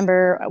I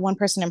remember one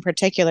person in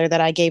particular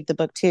that I gave the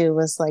book to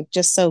was like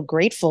just so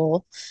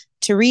grateful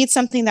to read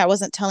something that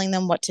wasn't telling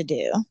them what to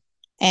do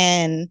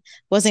and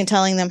wasn't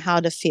telling them how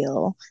to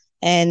feel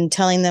and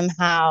telling them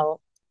how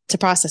to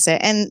process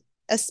it. And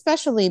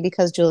especially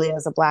because Julia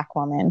is a Black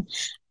woman,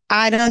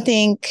 I don't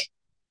think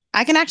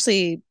I can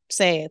actually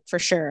say for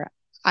sure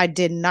I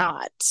did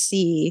not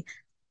see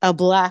a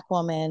Black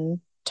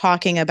woman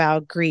talking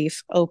about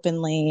grief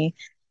openly,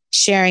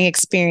 sharing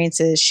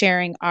experiences,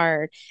 sharing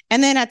art.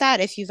 And then at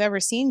that, if you've ever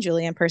seen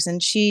Julia in person,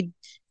 she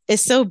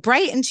is so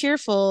bright and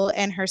cheerful,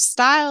 and her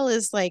style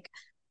is like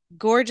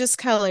gorgeous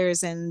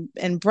colors and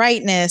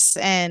brightness.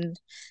 And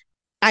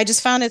I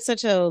just found it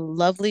such a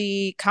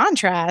lovely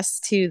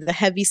contrast to the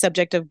heavy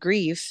subject of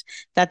grief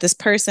that this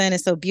person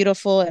is so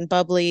beautiful and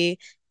bubbly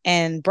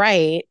and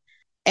bright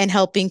and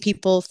helping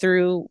people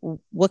through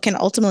what can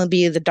ultimately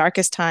be the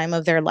darkest time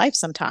of their life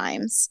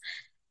sometimes.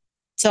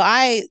 So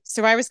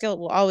Survivor's Guilt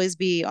will always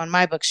be on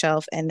my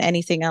bookshelf, and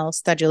anything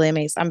else that Julia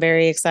makes, I'm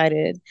very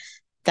excited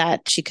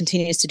that she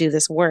continues to do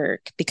this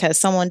work because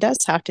someone does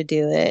have to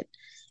do it.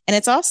 And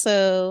it's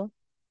also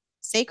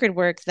sacred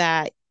work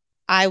that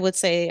I would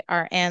say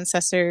our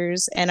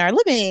ancestors and our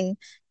living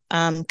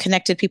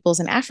connected peoples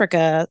in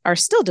Africa are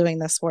still doing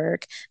this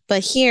work.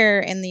 But here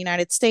in the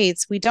United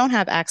States, we don't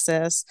have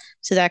access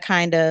to that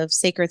kind of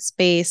sacred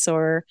space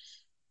or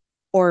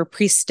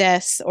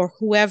priestess or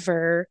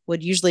whoever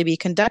would usually be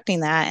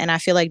conducting that. And I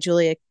feel like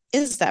Julia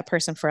is that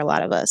person for a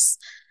lot of us,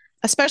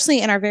 especially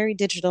in our very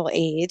digital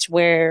age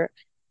where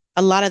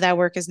a lot of that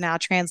work is now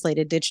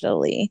translated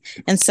digitally.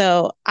 And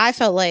so I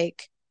felt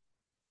like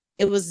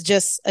it was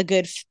just a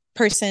good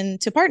person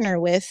to partner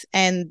with.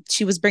 And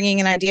she was bringing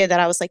an idea that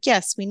I was like,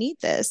 yes, we need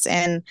this.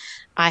 And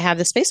I have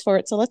the space for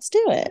it. So let's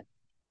do it.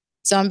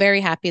 So I'm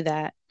very happy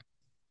that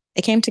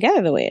it came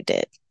together the way it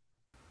did.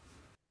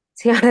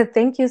 Tiana,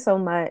 thank you so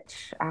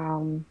much.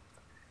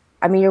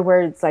 I mean, your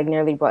words like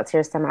nearly brought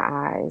tears to my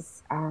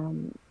eyes.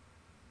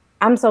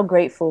 I'm so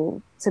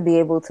grateful to be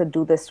able to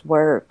do this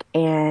work,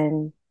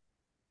 and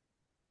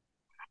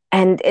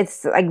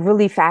it's like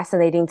really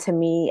fascinating to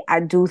me.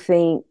 I do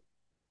think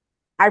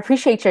I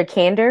appreciate your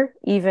candor,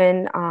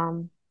 even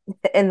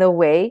in the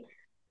way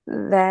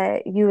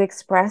that you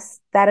express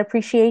that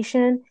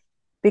appreciation.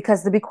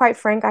 Because to be quite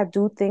frank, I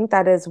do think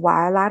that is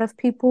why a lot of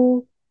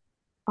people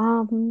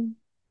um,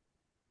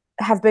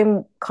 have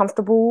been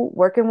comfortable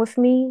working with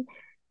me,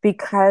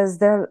 because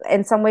they're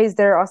in some ways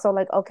they're also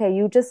like, okay,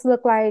 you just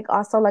look like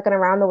also like an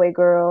around the way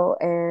girl,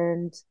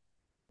 and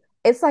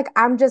it's like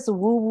I'm just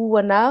woo woo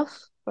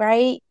enough,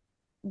 right?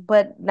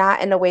 But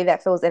not in a way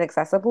that feels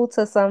inaccessible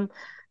to some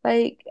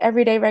like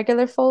everyday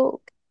regular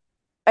folk.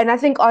 And I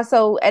think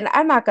also, and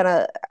I'm not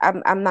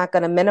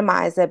gonna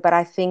minimize it, but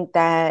I think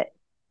that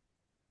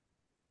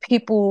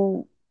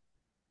people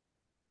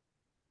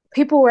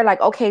people were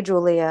like, okay,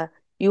 Julia,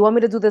 you want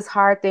me to do this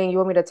hard thing, you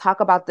want me to talk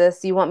about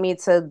this, you want me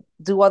to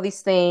do all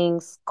these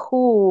things,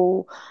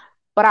 cool.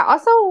 But I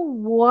also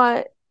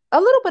want a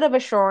little bit of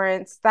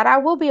assurance that I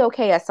will be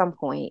okay at some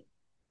point,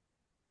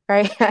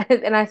 right?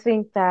 And I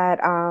think that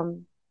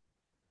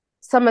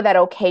some of that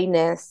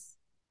okayness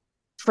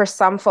for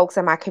some folks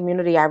in my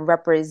community, I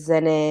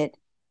represented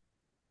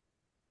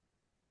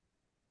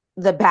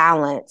the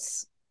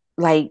balance.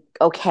 Like,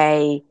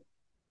 okay,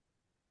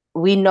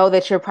 we know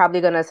that you're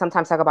probably going to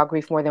sometimes talk about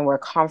grief more than we're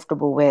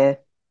comfortable with,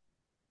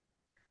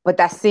 but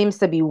that seems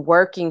to be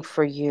working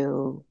for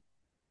you.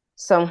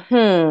 So,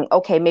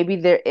 okay, maybe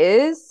there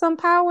is some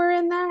power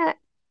in that.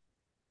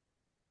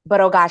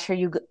 But oh gosh, here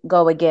you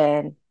go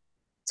again,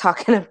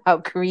 talking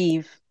about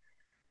grief.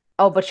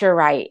 Oh, but you're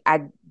right.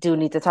 I do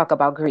need to talk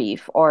about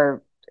grief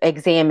or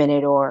examine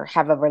it or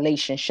have a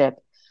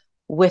relationship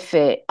with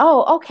it.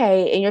 Oh,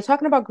 okay. And you're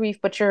talking about grief,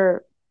 but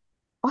you're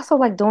also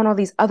like doing all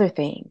these other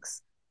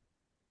things.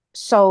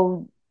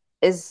 So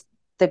is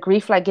the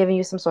grief like giving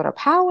you some sort of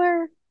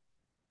power?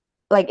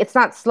 Like it's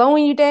not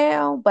slowing you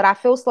down, but I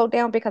feel slowed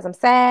down because I'm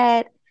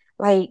sad.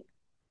 Like,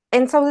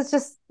 and so it's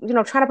just,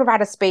 trying to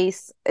provide a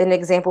space, an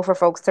example for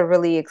folks to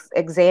really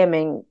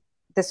examine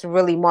this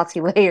really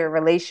multi-layered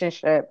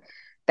relationship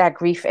that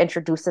grief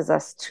introduces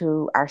us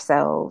to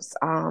ourselves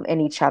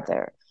and each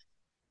other.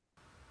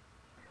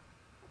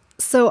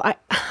 So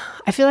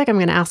I feel like I'm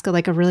going to ask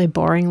a really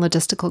boring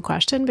logistical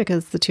question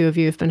because the two of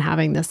you have been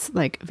having this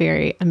like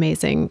very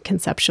amazing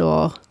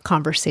conceptual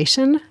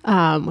conversation,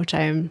 which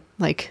I'm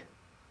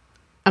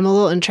a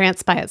little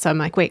entranced by it. So I'm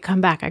like, wait, come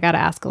back. I got to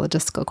ask a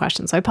logistical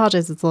question. So I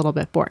apologize. It's a little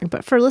bit boring,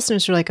 but for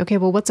listeners who are like, okay,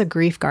 well, what's a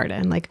grief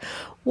garden? Like,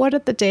 what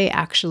did the day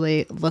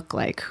actually look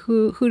like?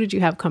 Who did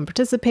you have come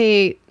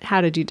participate?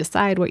 How did you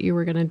decide what you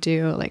were going to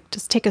do? Like,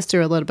 just take us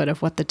through a little bit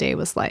of what the day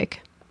was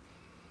like.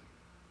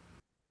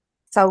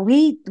 So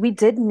we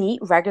did meet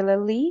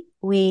regularly.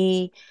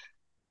 We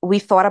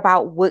thought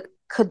about what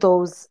could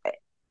those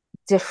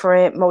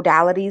different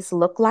modalities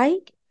look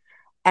like.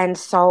 And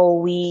so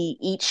we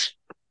each,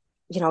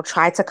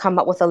 tried to come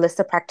up with a list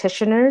of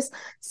practitioners,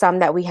 some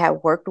that we had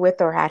worked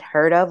with or had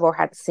heard of or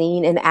had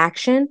seen in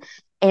action.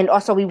 And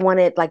also we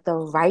wanted like the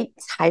right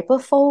type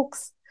of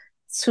folks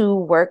to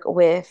work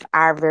with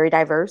our very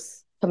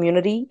diverse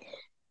community,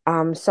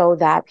 so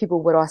that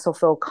people would also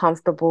feel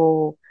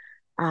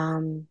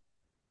um,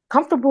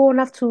 comfortable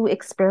enough to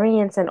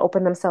experience and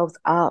open themselves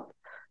up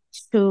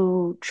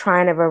to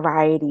trying a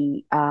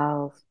variety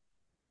of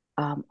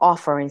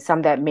offerings,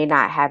 some that may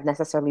not have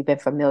necessarily been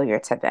familiar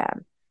to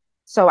them.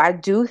 So I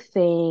don't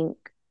think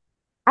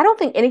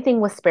anything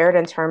was spared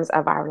in terms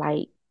of our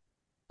like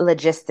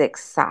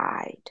logistics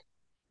side.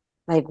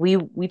 Like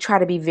we try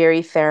to be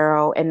very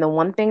thorough. And the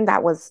one thing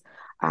that was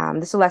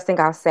this is the last thing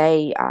I'll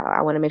say.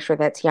 I want to make sure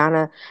that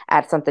Tiana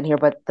adds something here,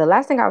 but the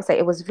last thing I would say,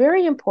 it was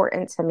very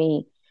important to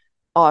me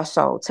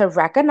also to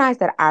recognize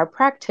that our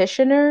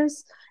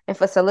practitioners and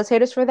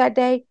facilitators for that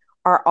day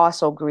are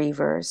also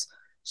grievers.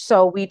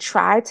 So we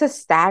try to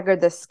stagger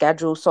the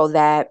schedule so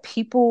that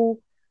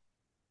people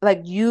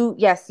like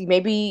yes,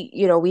 maybe,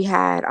 we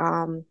had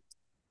our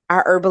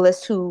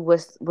herbalist who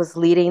was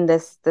leading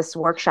this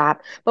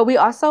workshop, but we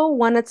also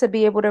wanted to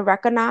be able to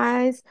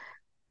recognize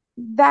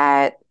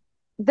that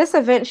this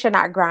event should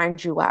not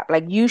grind you up.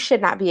 Like you should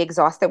not be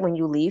exhausted when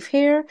you leave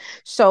here.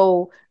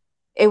 So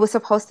it was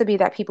supposed to be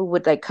that people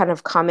would like kind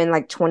of come in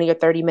like 20 or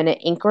 30-minute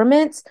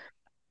increments.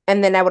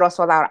 And then that would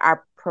also allow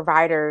our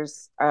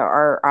providers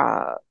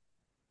or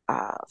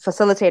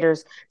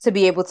facilitators to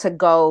be able to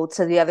go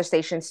to the other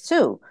stations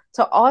too,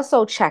 to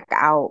also check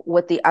out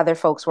what the other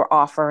folks were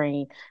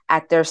offering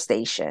at their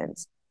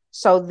stations.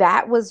 So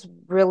that was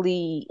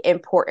really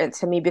important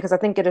to me because I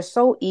think it is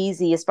so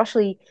easy,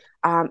 especially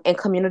in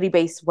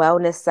community-based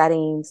wellness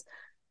settings,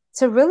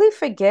 to really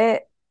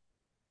forget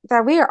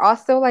that we are all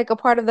still like a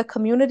part of the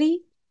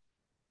community.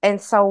 And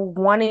so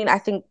I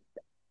think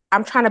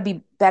I'm trying to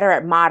be better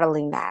at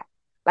modeling that.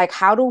 Like,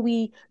 how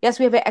do yes,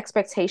 we have an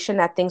expectation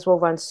that things will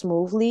run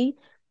smoothly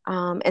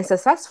and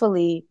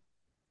successfully,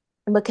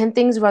 but can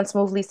things run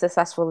smoothly,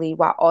 successfully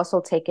while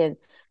also taking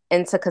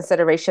into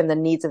consideration the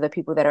needs of the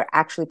people that are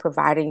actually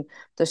providing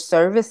the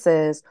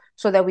services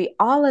so that we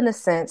all, in a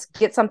sense,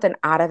 get something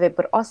out of it,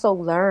 but also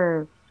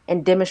learn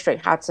and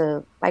demonstrate how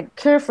to like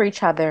care for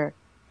each other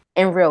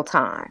in real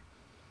time.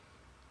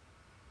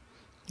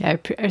 Yeah,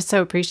 I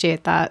so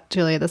appreciate that,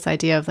 Julia, this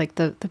idea of like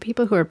the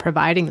people who are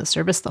providing the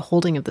service, the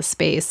holding of the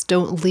space,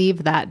 don't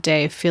leave that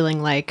day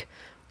feeling like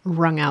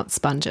wrung out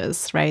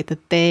sponges, right?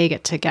 That they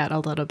get a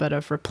little bit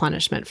of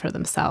replenishment for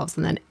themselves.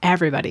 And then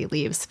everybody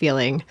leaves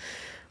feeling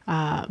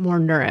more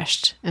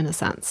nourished in a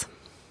sense.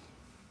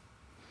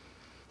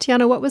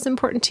 Tiana, what was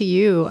important to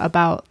you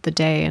about the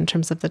day in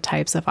terms of the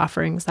types of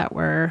offerings that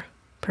were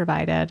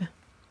provided?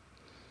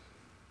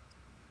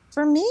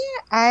 For me,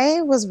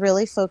 I was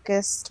really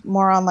focused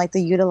more on like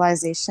the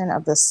utilization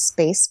of the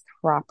space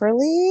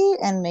properly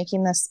and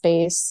making the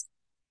space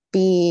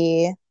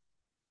be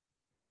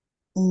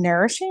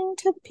nourishing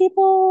to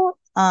people.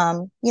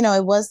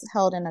 It was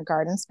held in a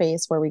garden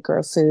space where we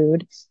grow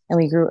food and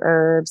we grew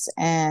herbs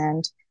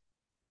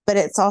but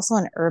it's also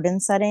an urban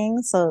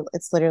setting. So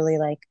it's literally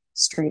like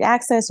street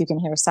access. You can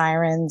hear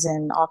sirens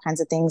and all kinds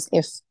of things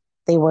if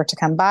they were to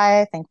come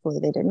by. Thankfully,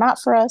 they did not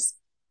for us.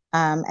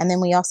 And then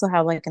we also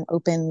have like an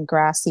open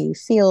grassy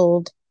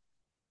field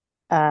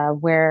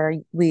where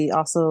we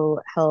also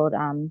held,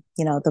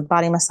 the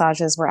body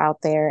massages were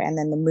out there, and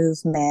then the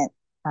movement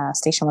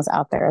station was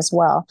out there as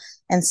well.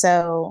 And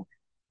so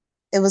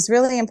it was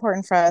really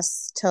important for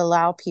us to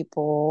allow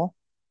people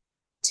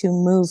to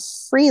move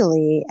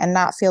freely and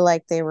not feel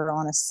like they were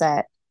on a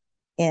set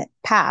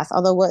path.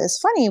 Although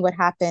what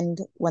happened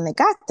when they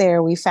got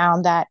there, we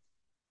found that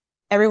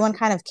everyone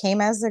kind of came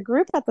as a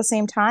group at the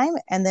same time,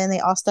 and then they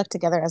all stuck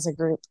together as a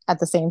group at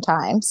the same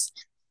times,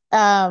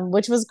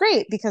 which was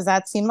great because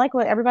that seemed like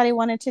what everybody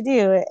wanted to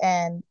do.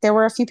 And there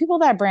were a few people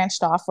that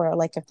branched off where,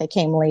 like, if they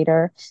came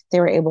later, they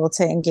were able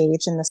to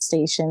engage in the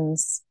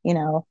stations,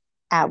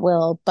 at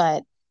will.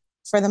 But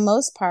for the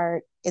most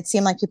part, it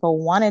seemed like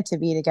people wanted to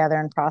be together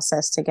and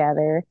process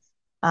together,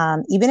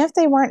 even if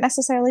they weren't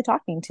necessarily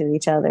talking to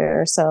each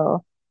other.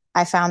 So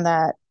I found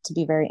that to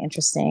be very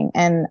interesting.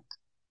 And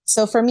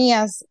so for me,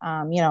 as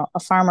a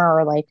farmer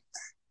or like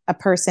a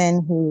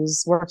person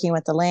who's working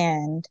with the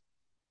land,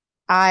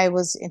 I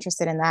was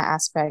interested in that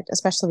aspect,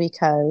 especially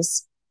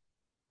because,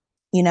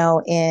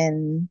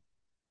 in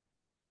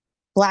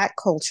Black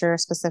culture,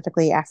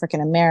 specifically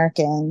African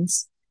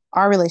Americans,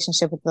 our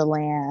relationship with the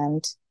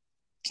land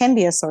can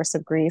be a source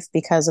of grief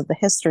because of the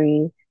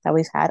history that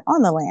we've had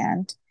on the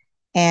land.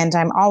 And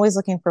I'm always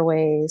looking for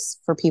ways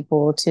for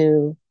people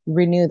to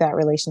renew that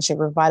relationship,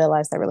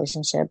 revitalize that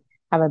relationship,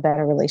 have a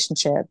better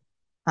relationship.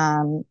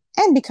 And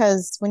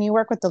because when you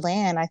work with the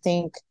land, I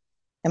think,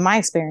 in my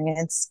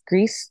experience,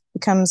 grief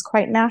becomes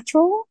quite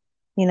natural.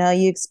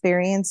 You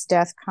experience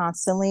death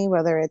constantly,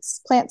 whether it's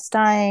plants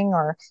dying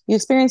or you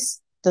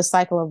experience the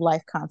cycle of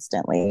life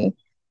constantly.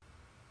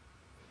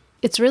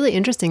 It's really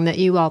interesting that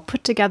you all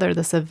put together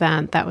this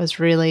event that was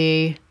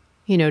really,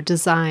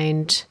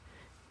 designed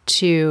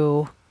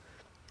to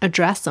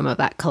address some of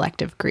that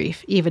collective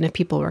grief, even if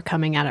people were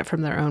coming at it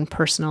from their own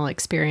personal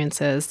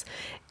experiences.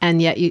 And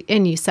yet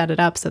you set it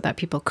up so that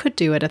people could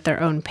do it at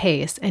their own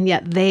pace. And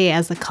yet they,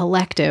 as a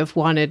collective,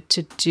 wanted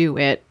to do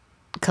it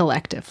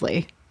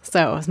collectively.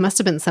 So it must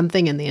have been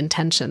something in the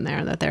intention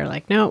there that they're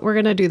like, no, we're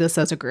going to do this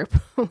as a group.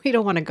 We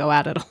don't want to go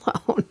at it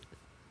alone.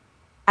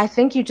 I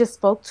think you just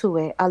spoke to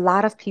it. A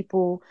lot of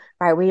people,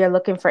 right, we are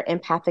looking for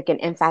empathic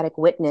and emphatic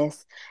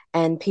witness,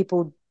 and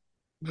people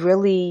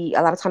really,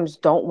 a lot of times,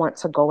 don't want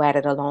to go at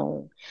it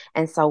alone.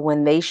 And so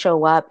when they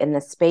show up in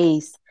the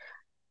space,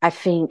 I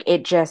think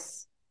it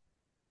just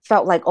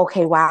felt like,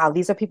 okay, wow,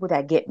 these are people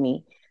that get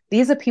me.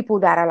 These are people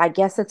that are like,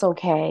 yes, it's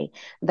okay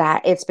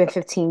that it's been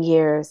 15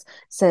 years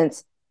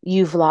since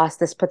you've lost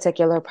this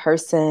particular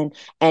person,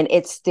 and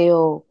it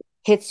still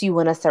hits you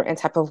in a certain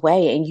type of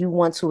way. And you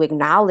want to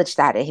acknowledge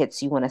that it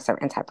hits you in a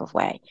certain type of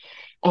way.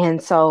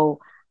 And so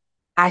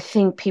I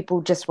think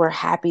people just were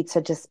happy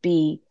to just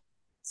be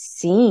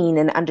seen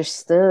and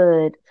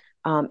understood,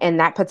 in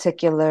the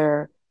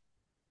particular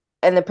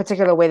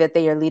way that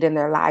they are leading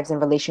their lives in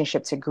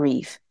relationship to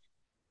grief.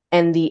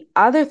 And the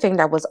other thing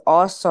that was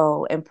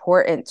also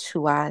important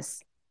to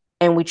us,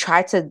 and we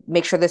tried to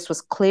make sure this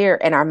was clear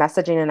in our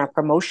messaging and our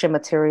promotion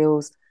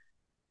materials,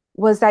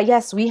 was that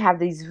yes, we have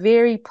these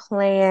very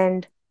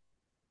planned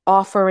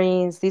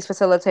offerings. These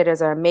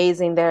facilitators are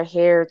amazing. They're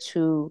here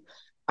to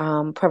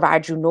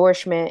provide you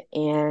nourishment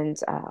and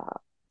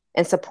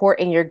support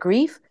in your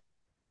grief.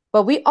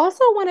 But we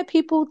also wanted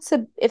people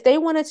to, if they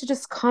wanted to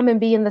just come and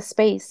be in the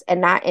space and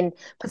not in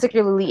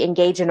particularly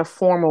engage in a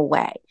formal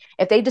way,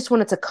 if they just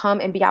wanted to come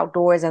and be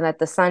outdoors and let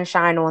the sun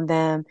shine on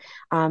them,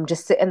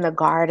 just sit in the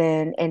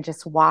garden and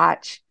just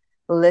watch,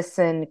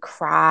 listen,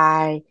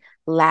 cry,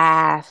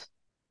 laugh,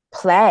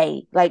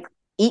 play, like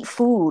eat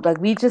food.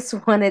 Like we just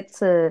wanted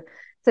to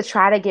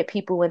try to get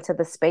people into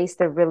the space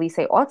to really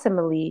say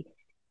ultimately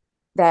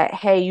that,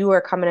 hey, you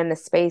are coming in a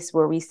space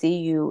where we see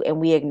you and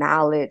we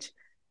acknowledge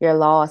your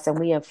loss and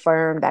we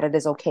affirm that it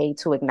is okay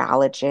to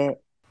acknowledge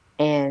it.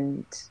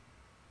 And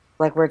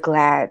like, we're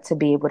glad to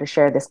be able to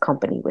share this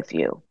company with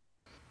you.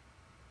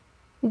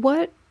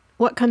 What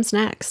comes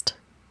next?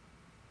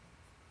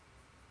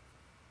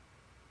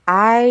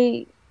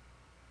 I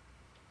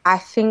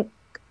think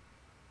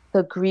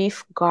the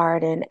grief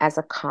garden as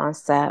a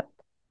concept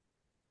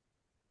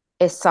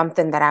is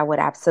something that I would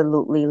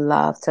absolutely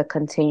love to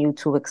continue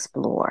to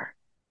explore.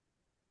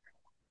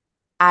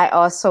 I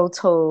also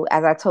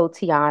as I told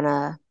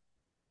Tiana,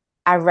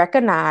 I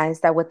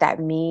recognize that what that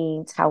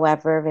means,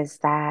 however, is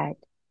that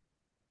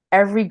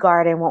every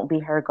garden won't be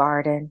her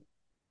garden,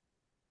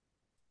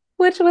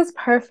 which was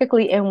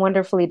perfectly and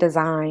wonderfully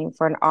designed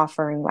for an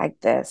offering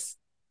like this.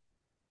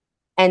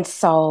 And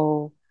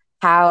so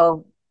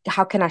how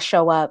can I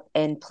show up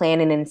in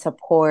planning and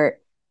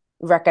support,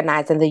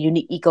 recognizing the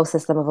unique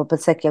ecosystem of a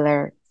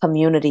particular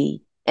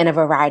community in a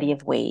variety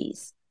of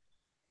ways?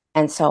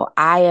 And so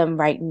I am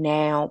right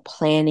now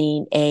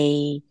planning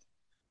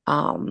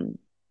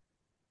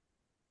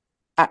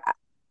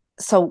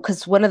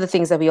because one of the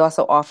things that we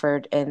also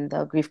offered in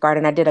the Grief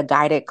Garden, I did a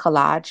guided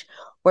collage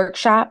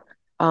workshop.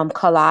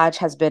 Collage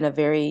has been a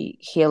very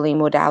healing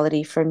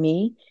modality for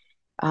me.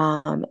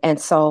 And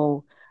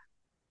so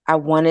I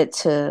wanted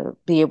to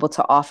be able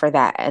to offer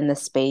that in the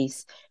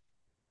space.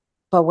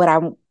 But what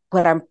I'm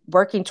what I'm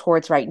working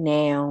towards right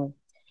now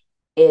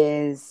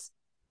is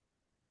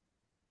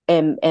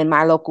in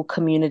my local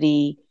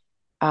community,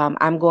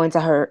 I'm going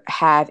to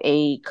have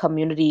a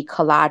community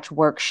collage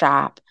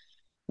workshop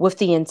with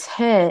the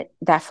intent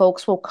that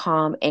folks will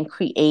come and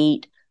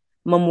create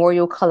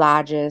memorial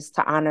collages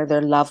to honor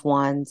their loved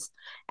ones.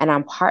 And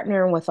I'm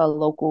partnering with a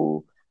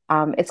local,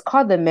 it's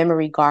called the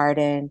Memory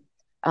Garden.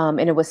 And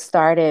it was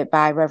started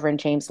by Reverend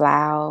James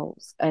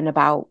Lowes in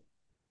about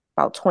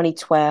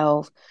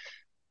 2012.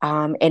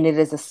 And it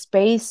is a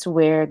space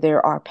where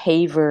there are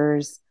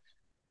pavers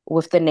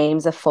with the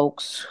names of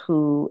folks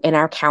who in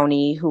our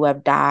county who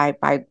have died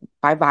by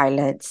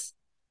violence.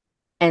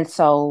 And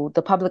so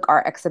the public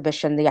art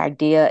exhibition, the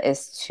idea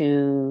is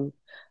to,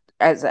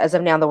 as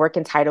of now, the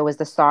working title is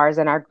The Stars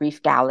in Our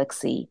Grief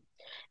Galaxy.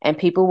 And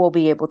people will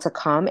be able to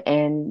come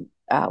and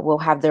will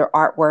have their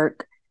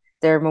artwork,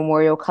 their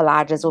memorial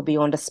collages will be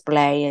on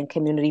display, and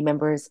community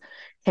members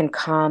can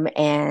come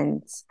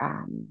and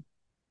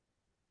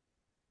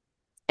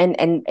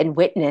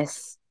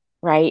witness,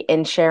 right,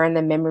 and share in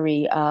the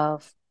memory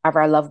of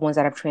our loved ones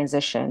that have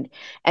transitioned.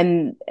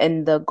 And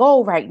the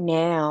goal right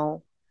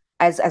now,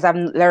 as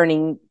I'm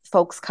learning,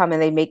 folks come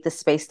and they make the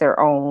space their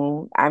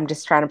own. I'm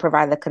just trying to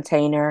provide the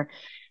container.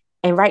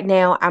 And right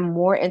now, I'm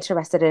more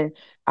interested in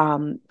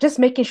just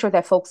making sure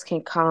that folks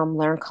can come,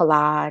 learn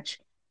collage,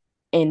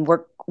 and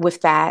work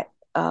with that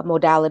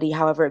modality,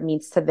 however it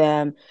means to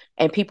them.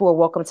 And people are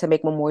welcome to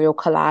make memorial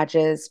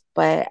collages,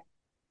 but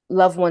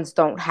loved ones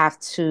don't have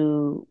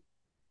to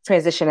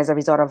transition as a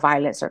result of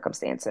violent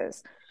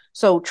circumstances.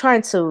 So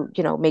trying to,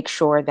 make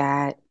sure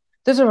that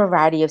there's a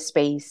variety of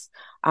space.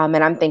 And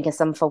I'm thinking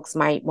some folks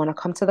might want to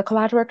come to the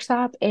collage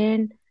workshop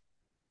and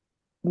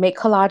make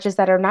collages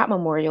that are not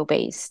memorial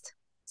based.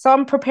 So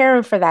I'm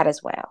preparing for that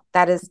as well.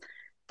 That is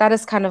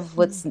kind of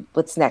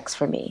what's next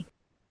for me.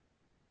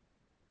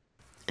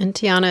 And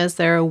Tiana, is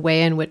there a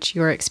way in which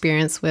your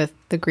experience with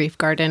the Grief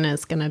Garden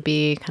is going to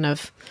be kind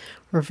of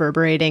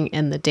reverberating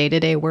in the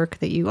day-to-day work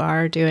that you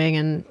are doing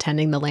and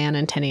tending the land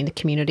and tending the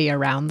community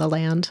around the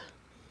land?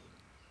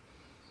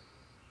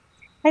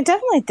 I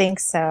definitely think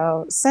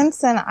so. Since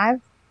then,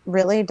 I've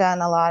really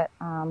done a lot.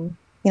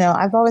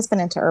 I've always been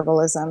into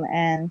herbalism,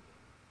 and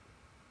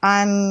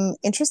I'm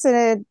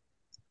interested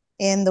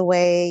in the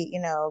way,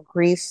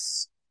 grief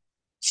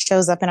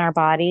shows up in our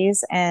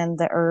bodies and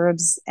the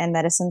herbs and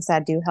medicines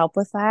that do help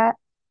with that.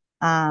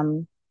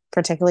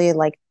 Particularly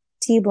like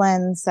tea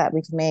blends that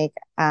we can make.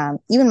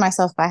 Even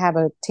myself, I have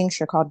a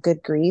tincture called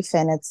Good Grief,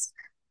 and it's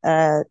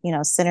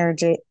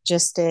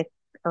synergistic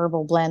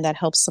herbal blend that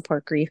helps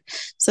support grief.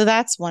 So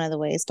that's one of the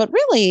ways. But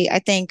really, I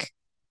think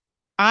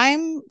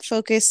I'm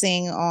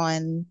focusing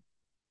on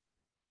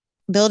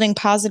building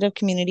positive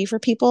community for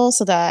people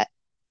so that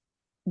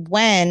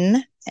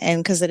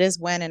because it is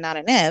when and not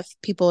an if,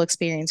 people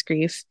experience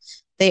grief,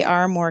 they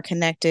are more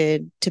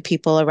connected to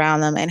people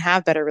around them and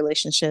have better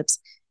relationships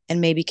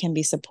and maybe can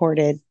be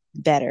supported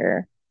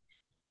better.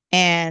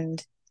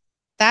 And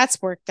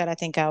that's work that I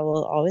think I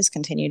will always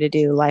continue to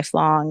do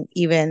lifelong,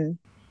 even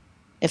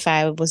if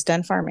I was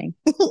done farming.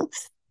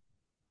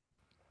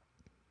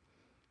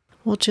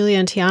 Well, Julia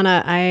and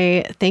Tiana,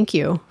 I thank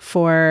you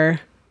for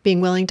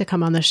being willing to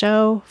come on the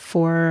show,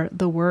 for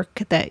the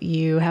work that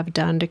you have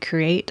done to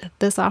create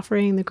this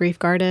offering, the Grief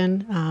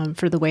Garden,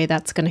 for the way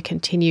that's going to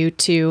continue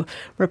to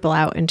ripple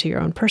out into your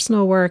own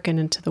personal work and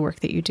into the work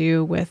that you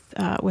do with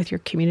your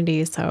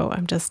community. So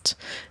I'm just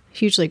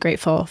hugely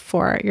grateful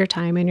for your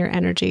time and your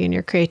energy and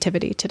your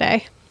creativity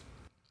today.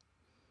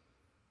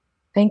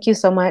 Thank you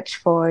so much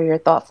for your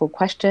thoughtful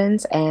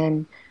questions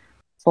and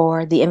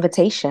for the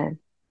invitation.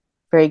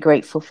 Very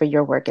grateful for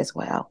your work as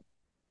well.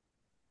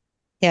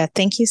 Yeah,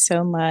 thank you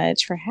so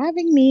much for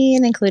having me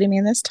and including me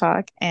in this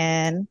talk.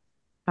 And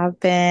I've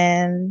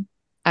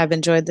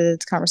enjoyed the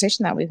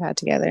conversation that we've had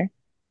together.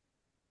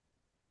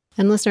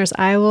 And listeners,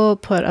 I will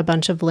put a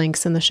bunch of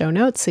links in the show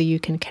notes so you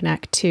can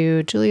connect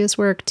to Julia's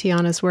work,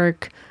 Tiana's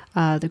work,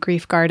 the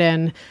Grief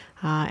Garden,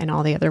 and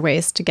all the other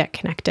ways to get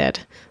connected.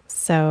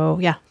 So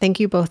yeah, thank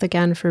you both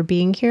again for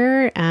being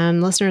here.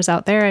 And listeners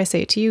out there, I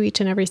say it to you each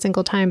and every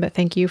single time, but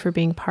thank you for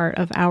being part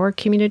of our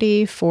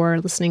community, for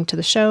listening to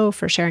the show,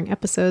 for sharing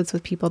episodes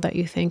with people that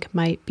you think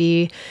might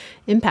be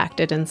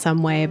impacted in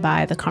some way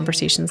by the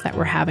conversations that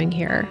we're having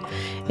here.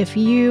 If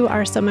you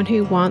are someone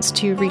who wants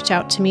to reach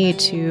out to me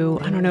to,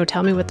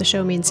 tell me what the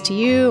show means to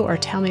you, or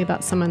tell me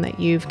about someone that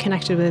you've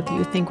connected with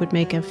you think would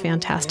make a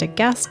fantastic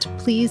guest,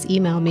 please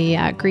email me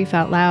at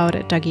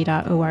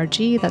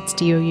griefoutloud@dougy.org. That's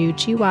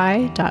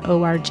dougy.org.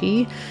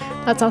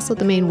 That's also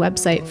the main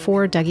website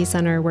for Dougy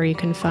Center, where you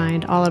can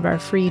find all of our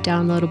free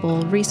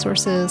downloadable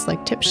resources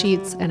like tip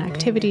sheets and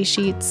activity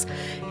sheets,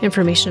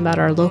 information about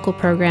our local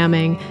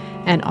programming,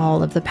 and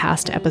all of the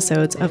past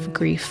episodes of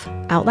Grief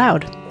Out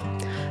Loud.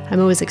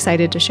 I'm always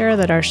excited to share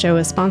that our show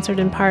is sponsored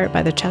in part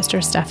by the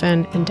Chester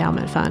Stephan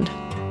Endowment Fund.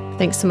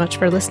 Thanks so much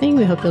for listening.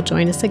 We hope you'll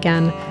join us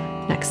again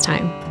next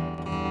time.